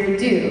it was their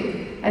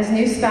due, as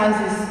new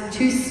spouses,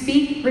 to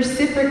speak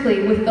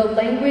reciprocally with the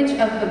language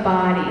of the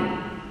body,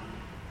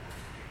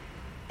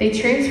 they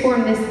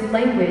transform this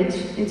language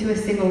into a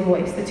single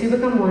voice. The two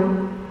become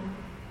one,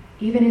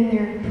 even in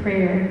their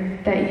prayer.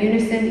 That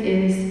unison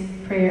is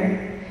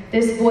prayer.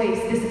 This voice,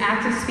 this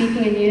act of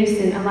speaking in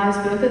unison, allows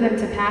both of them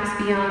to pass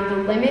beyond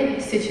the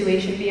limit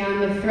situation,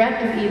 beyond the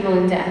threat of evil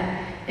and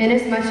death,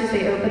 inasmuch as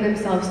they open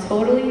themselves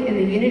totally in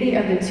the unity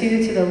of the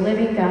two to the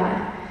living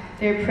God.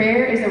 Their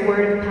prayer is a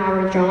word of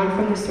power drawn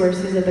from the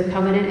sources of the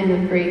covenant and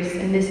of grace,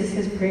 and this is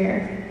his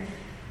prayer.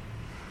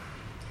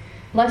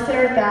 Blessed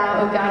art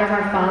thou, O God of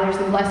our fathers,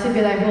 and blessed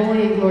be thy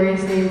holy and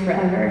glorious name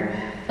forever.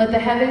 Let the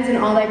heavens and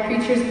all thy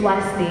creatures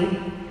bless thee.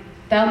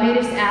 Thou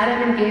madest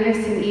Adam and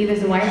gavest him Eve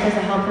as a wife, as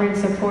a helper and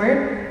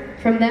support.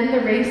 From them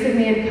the race of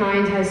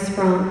mankind has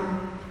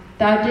sprung.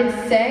 Thou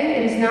didst say,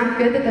 it is not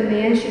good that the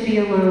man should be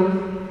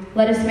alone.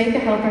 Let us make a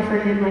helper for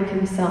him like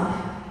himself.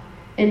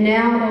 And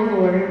now, O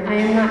Lord, I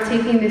am not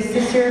taking this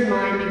sister of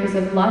mine because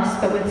of lust,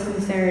 but with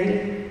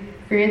sincerity.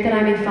 Grant that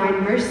I may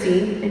find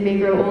mercy and may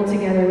grow old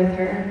together with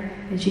her.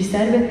 And she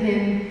said with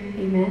him,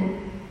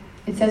 Amen.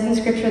 It says in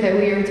Scripture that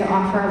we are to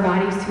offer our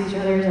bodies to each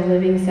other as a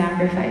living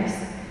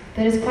sacrifice.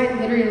 That is quite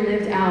literally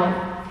lived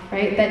out,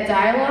 right? That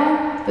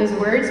dialogue, those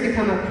words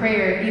become a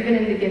prayer, even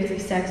in the gift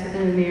of sex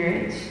within a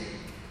marriage.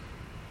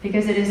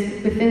 Because it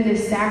is within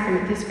this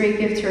sacrament, this great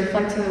gift to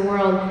reflect to the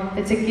world,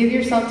 that to give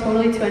yourself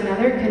totally to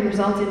another can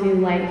result in new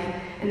life,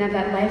 and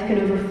that life can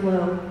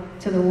overflow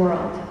to the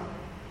world.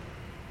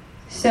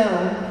 So,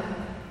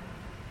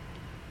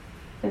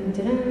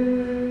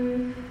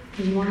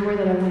 there's one more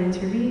that I wanted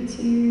to read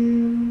to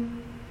you.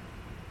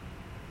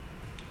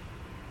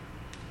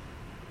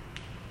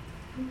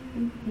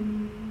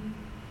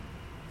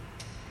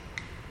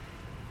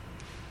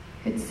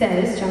 It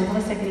says, John Paul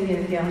II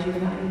again, Theology of the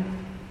Body.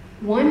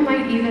 One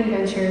might even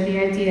venture the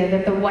idea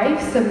that the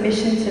wife's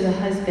submission to the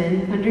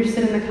husband,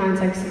 understood in the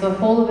context of the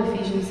whole of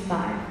Ephesians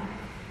 5,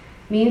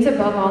 means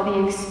above all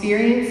the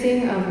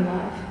experiencing of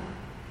love.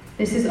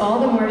 This is all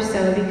the more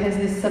so because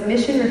this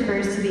submission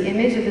refers to the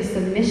image of the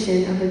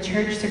submission of the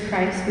church to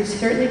Christ, which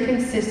certainly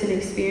consists in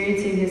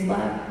experiencing his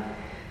love.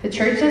 The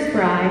church as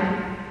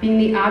bride, being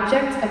the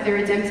object of the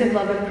redemptive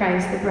love of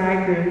Christ, the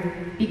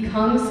bridegroom,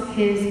 becomes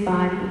his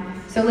body.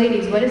 So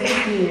ladies, what does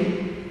this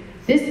mean?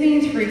 This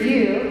means for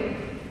you,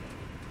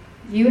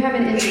 you have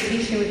an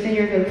invitation within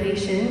your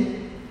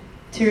vocation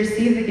to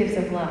receive the gifts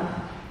of love,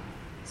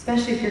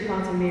 especially if you're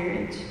called to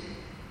marriage.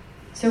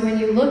 So when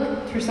you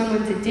look for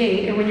someone to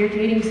date, or when you're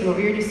dating someone,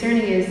 what you're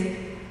discerning is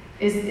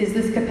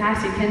this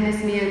capacity, can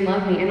this man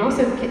love me? And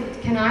also,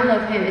 can I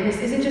love him? And this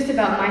isn't just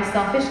about my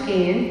selfish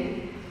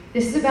gain.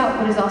 This is about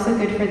what is also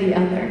good for the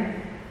other.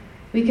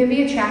 We can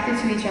be attracted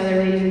to each other,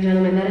 ladies and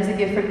gentlemen. That is a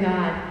gift from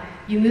God.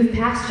 You move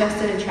past just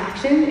an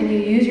attraction, and you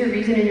use your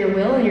reason and your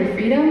will and your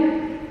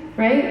freedom,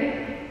 right?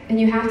 And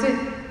you have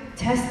to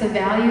test the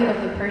value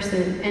of the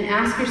person and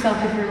ask yourself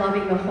if you're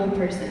loving the whole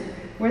person,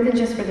 more than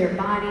just for their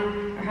body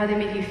or how they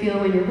make you feel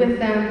when you're with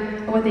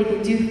them or what they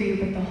can do for you,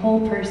 but the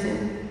whole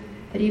person.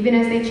 That even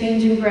as they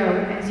change and grow,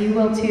 as you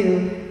will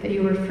too, that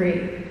you are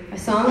free. A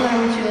song that I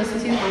want you to listen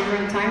to on your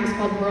own time is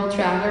called World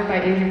Traveler by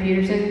Andrew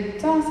Peterson.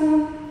 It's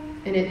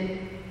awesome. And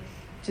it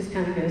just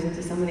kind of goes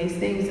into some of these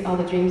things, all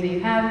the dreams that you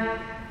have.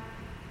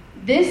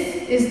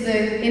 This is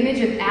the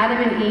image of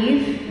Adam and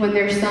Eve when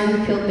their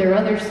son killed their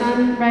other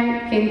son,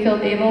 right? Cain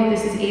killed Abel.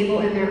 This is Abel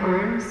in their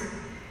arms.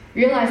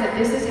 Realize that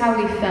this is how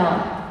we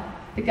fell.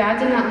 That God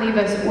did not leave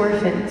us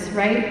orphans,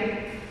 right?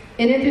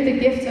 In and through the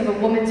gift of a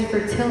woman's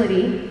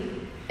fertility,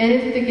 and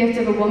in through the gift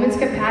of a woman's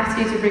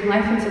capacity to bring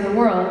life into the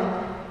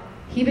world,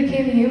 he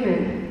became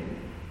human.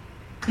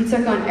 He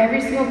took on every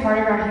single part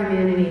of our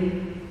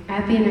humanity.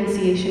 At the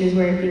Annunciation is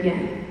where it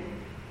began.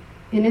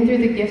 In and through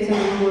the gift of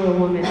the womb of a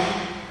woman.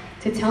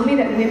 To tell me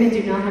that women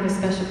do not have a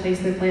special place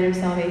in the plan of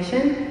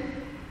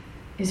salvation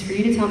is for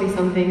you to tell me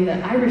something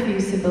that I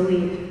refuse to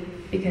believe,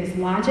 because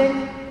logic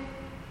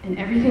and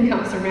everything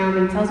else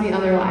around me tells me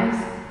otherwise.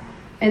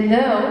 And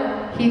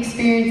though he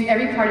experienced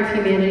every part of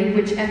humanity,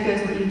 which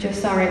echoes what you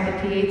just saw right,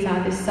 the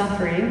Pietà, this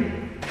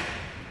suffering,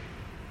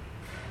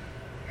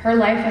 her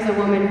life as a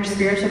woman, her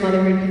spiritual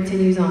motherhood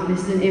continues on.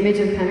 This is an image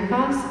of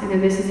Pentecost, and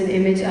then this is an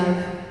image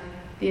of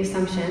the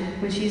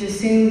Assumption, when she's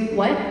assumed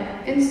what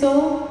in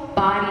soul?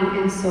 Body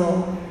and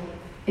soul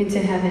into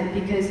heaven,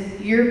 because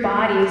your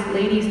bodies,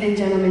 ladies and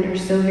gentlemen, are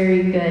so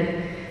very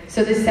good.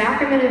 So the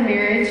sacrament of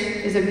marriage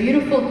is a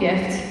beautiful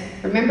gift.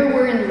 Remember,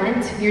 we're in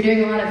Lent. You're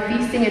doing a lot of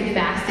feasting and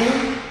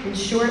fasting. In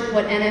short,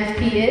 what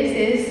NFP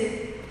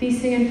is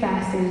feasting and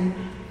fasting.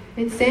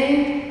 It's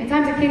saying, at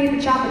times I can't eat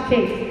the chocolate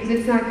cake because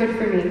it's not good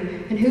for me.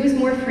 And who is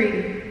more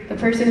free? The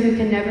person who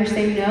can never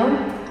say no,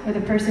 or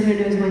the person who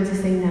knows when to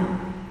say no?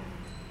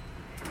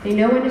 They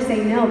know when to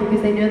say no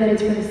because they know that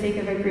it's for the sake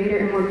of a greater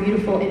and more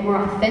beautiful and more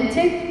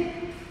authentic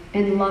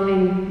and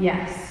loving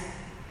yes.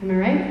 Am I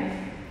right?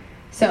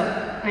 So,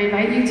 I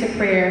invite you to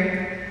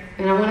prayer,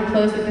 and I want to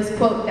close with this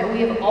quote that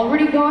we have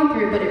already gone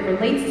through, but it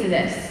relates to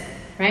this,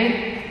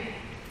 right?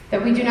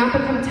 That we do not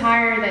become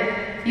tired,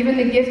 that even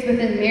the gift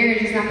within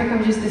marriage does not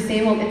become just the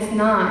same old. It's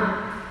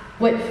not.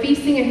 What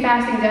feasting and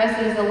fasting does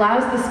is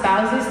allows the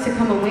spouses to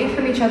come away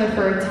from each other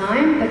for a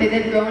time, but they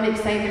then grow in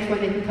excitement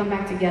when they can come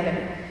back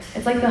together.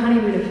 It's like the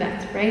honeymoon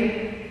effect,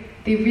 right?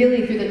 They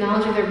really, through the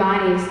knowledge of their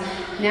bodies,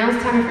 now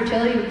it's time of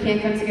fertility, we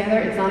can't come together,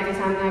 it's not a good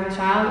time to have a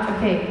child,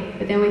 okay,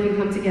 but then we can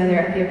come together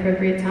at the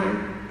appropriate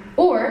time.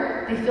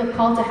 Or they feel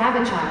called to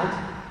have a child,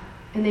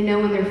 and they know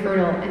when they're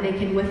fertile, and they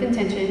can, with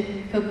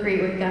intention,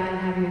 co-create with God in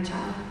having a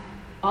child.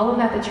 All of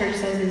that, the church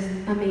says,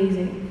 is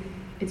amazing.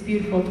 It's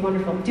beautiful, it's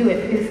wonderful. Do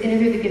it, because it's in and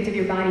through the gift of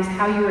your bodies,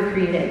 how you were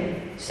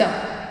created. So,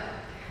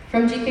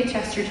 from G.K.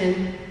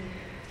 Chesterton,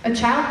 a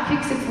child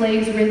kicks its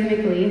legs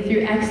rhythmically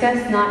through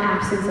excess, not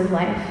absence of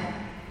life.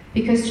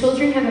 Because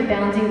children have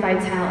abounding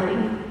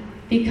vitality.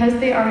 Because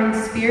they are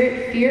in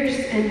spirit fierce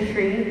and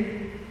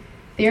free.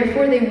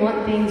 Therefore they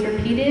want things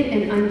repeated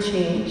and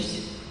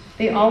unchanged.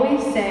 They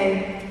always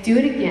say, do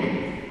it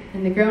again.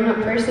 And the grown-up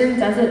person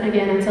does it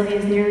again until he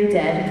is nearly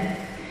dead.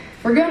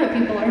 For grown-up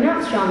people are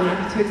not strong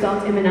enough to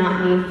exalt in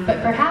monotony,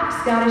 but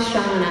perhaps God is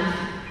strong enough.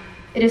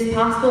 It is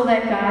possible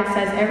that God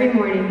says every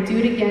morning, do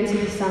it again to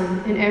the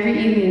sun, and every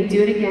evening,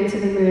 do it again to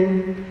the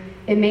moon.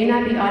 It may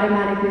not be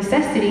automatic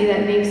necessity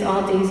that makes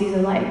all daisies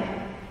alike.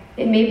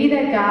 It may be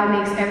that God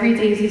makes every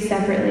daisy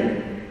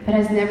separately, but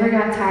has never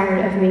got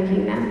tired of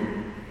making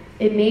them.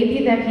 It may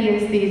be that he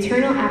is the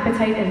eternal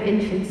appetite of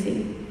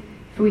infancy,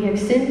 for we have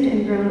sinned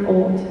and grown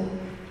old,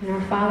 and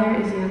our Father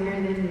is younger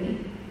than we.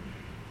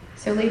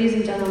 So, ladies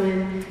and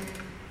gentlemen,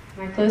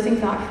 my closing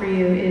thought for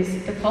you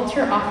is the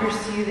culture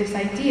offers to you this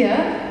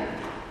idea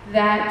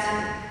that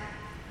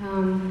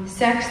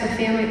sex, the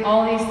family,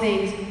 all these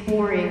things,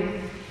 boring.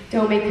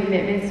 Don't make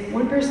commitments.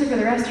 One person for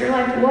the rest of your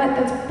life, what?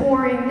 That's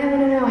boring.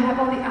 No. Have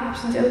all the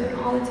options open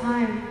all the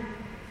time.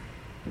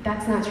 But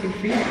that's not true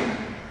freedom,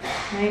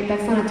 right?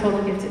 That's not a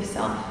total gift of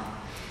self.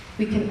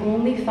 We can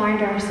only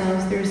find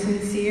ourselves through a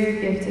sincere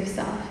gift of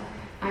self.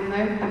 I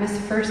must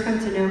first come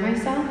to know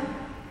myself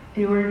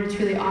in order to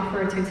truly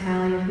offer a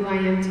totality of who I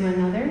am to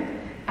another,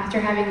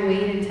 after having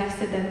weighed and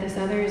tested that this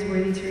other is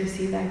worthy to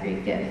receive that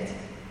great gift.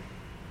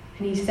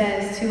 And he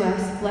says to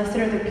us, blessed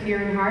are the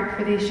pure in heart,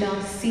 for they shall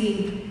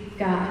see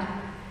God.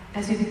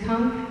 As we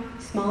become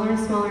smaller and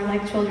smaller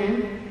like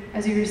children,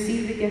 as we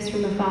receive the gifts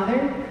from the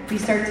Father, we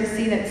start to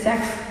see that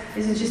sex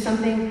isn't just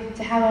something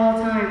to have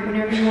all the time,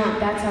 whenever you want.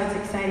 That's how it's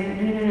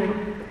exciting.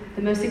 No.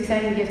 The most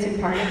exciting gift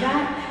and part of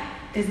that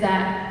is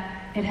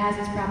that it has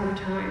its proper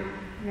time,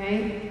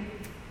 right?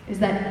 Is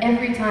that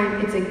every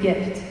time it's a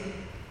gift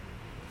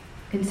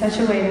in such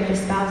a way that the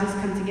spouses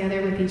come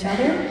together with each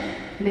other,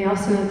 and they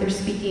also know that they're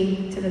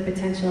speaking to the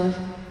potential of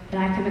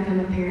that I can become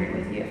a parent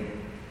with you.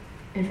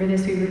 And for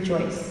this we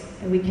rejoice,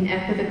 that we can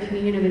echo the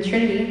communion of the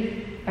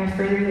Trinity by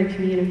furthering the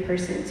communion of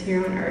persons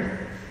here on earth.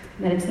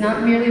 And that it's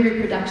not merely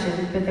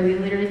reproduction, but that we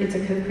literally get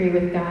to co-create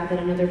with God, that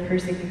another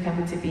person can come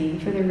into being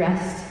for the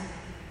rest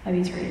of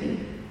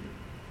eternity.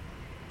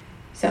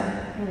 So,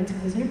 I'd like to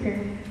close in a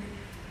prayer.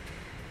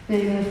 In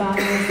the name of the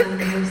Father, and the Son, and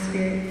the Holy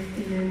Spirit.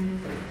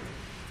 Amen.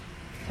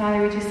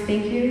 Father, we just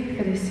thank you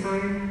for this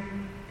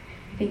time.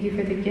 Thank you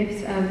for the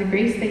gift of the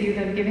grace that you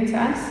have given to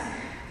us.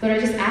 Lord, I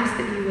just ask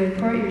that you would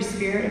pour out your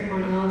Spirit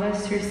upon all of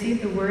us to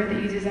receive the word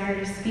that you desire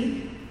to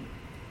speak.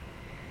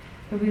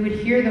 That we would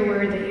hear the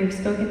word that you have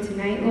spoken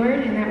tonight,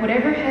 Lord, and that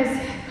whatever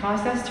has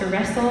caused us to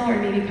wrestle or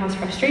maybe cause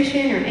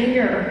frustration or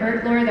anger or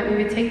hurt, Lord, that we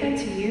would take that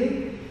to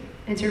you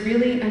and to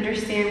really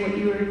understand what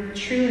you are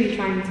truly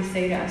trying to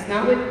say to us.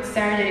 Not what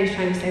Saturday is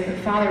trying to say, but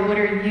Father, what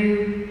are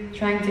you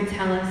trying to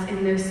tell us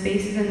in those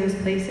spaces and those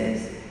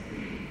places?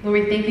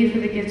 Lord, we thank you for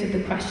the gift of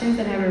the questions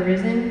that have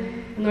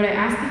arisen. And Lord, I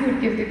ask that you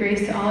would give the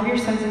grace to all of your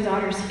sons and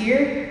daughters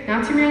here,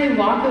 not to merely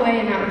walk away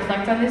and not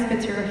reflect on this,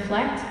 but to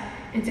reflect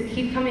and to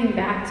keep coming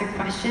back to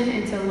question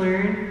and to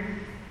learn,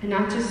 and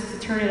not just to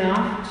turn it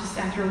off just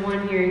after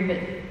one hearing,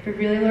 but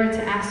really, Lord,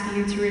 to ask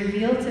you to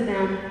reveal to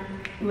them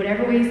in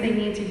whatever ways they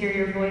need to hear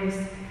your voice,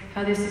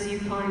 how this is you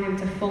calling them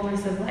to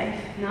fullness of life,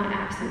 not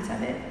absence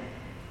of it.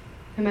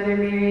 And Mother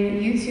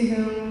Mary, you to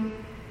whom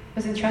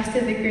was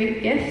entrusted the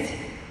great gift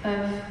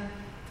of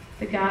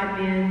the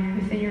God-man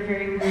within your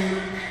very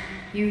womb,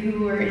 you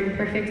who were in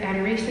perfect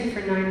adoration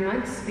for 9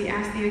 months, we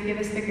ask that you would give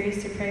us the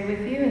grace to pray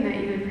with you and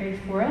that you would pray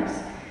for us,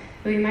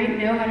 that we might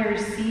know how to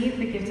receive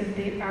the gift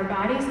of our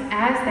bodies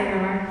as they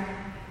are,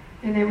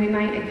 and that we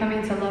might, in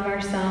coming to love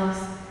ourselves,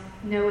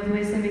 know with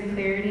wisdom and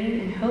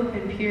clarity and hope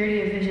and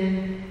purity of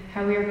vision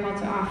how we are called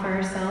to offer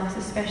ourselves,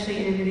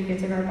 especially in the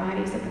gift of our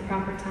bodies at the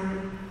proper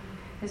time.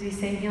 As we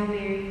say, Hail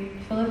Mary,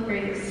 full of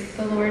grace,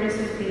 the Lord is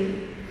with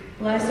thee.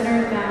 Blessed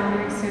art thou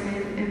amongst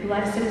women, and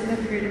blessed is the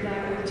fruit of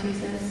thy womb,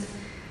 Jesus.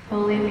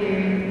 Holy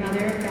Mary,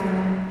 Mother of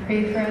God,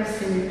 pray for us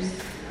sinners,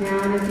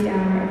 now and at the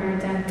hour of our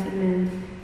death. Amen.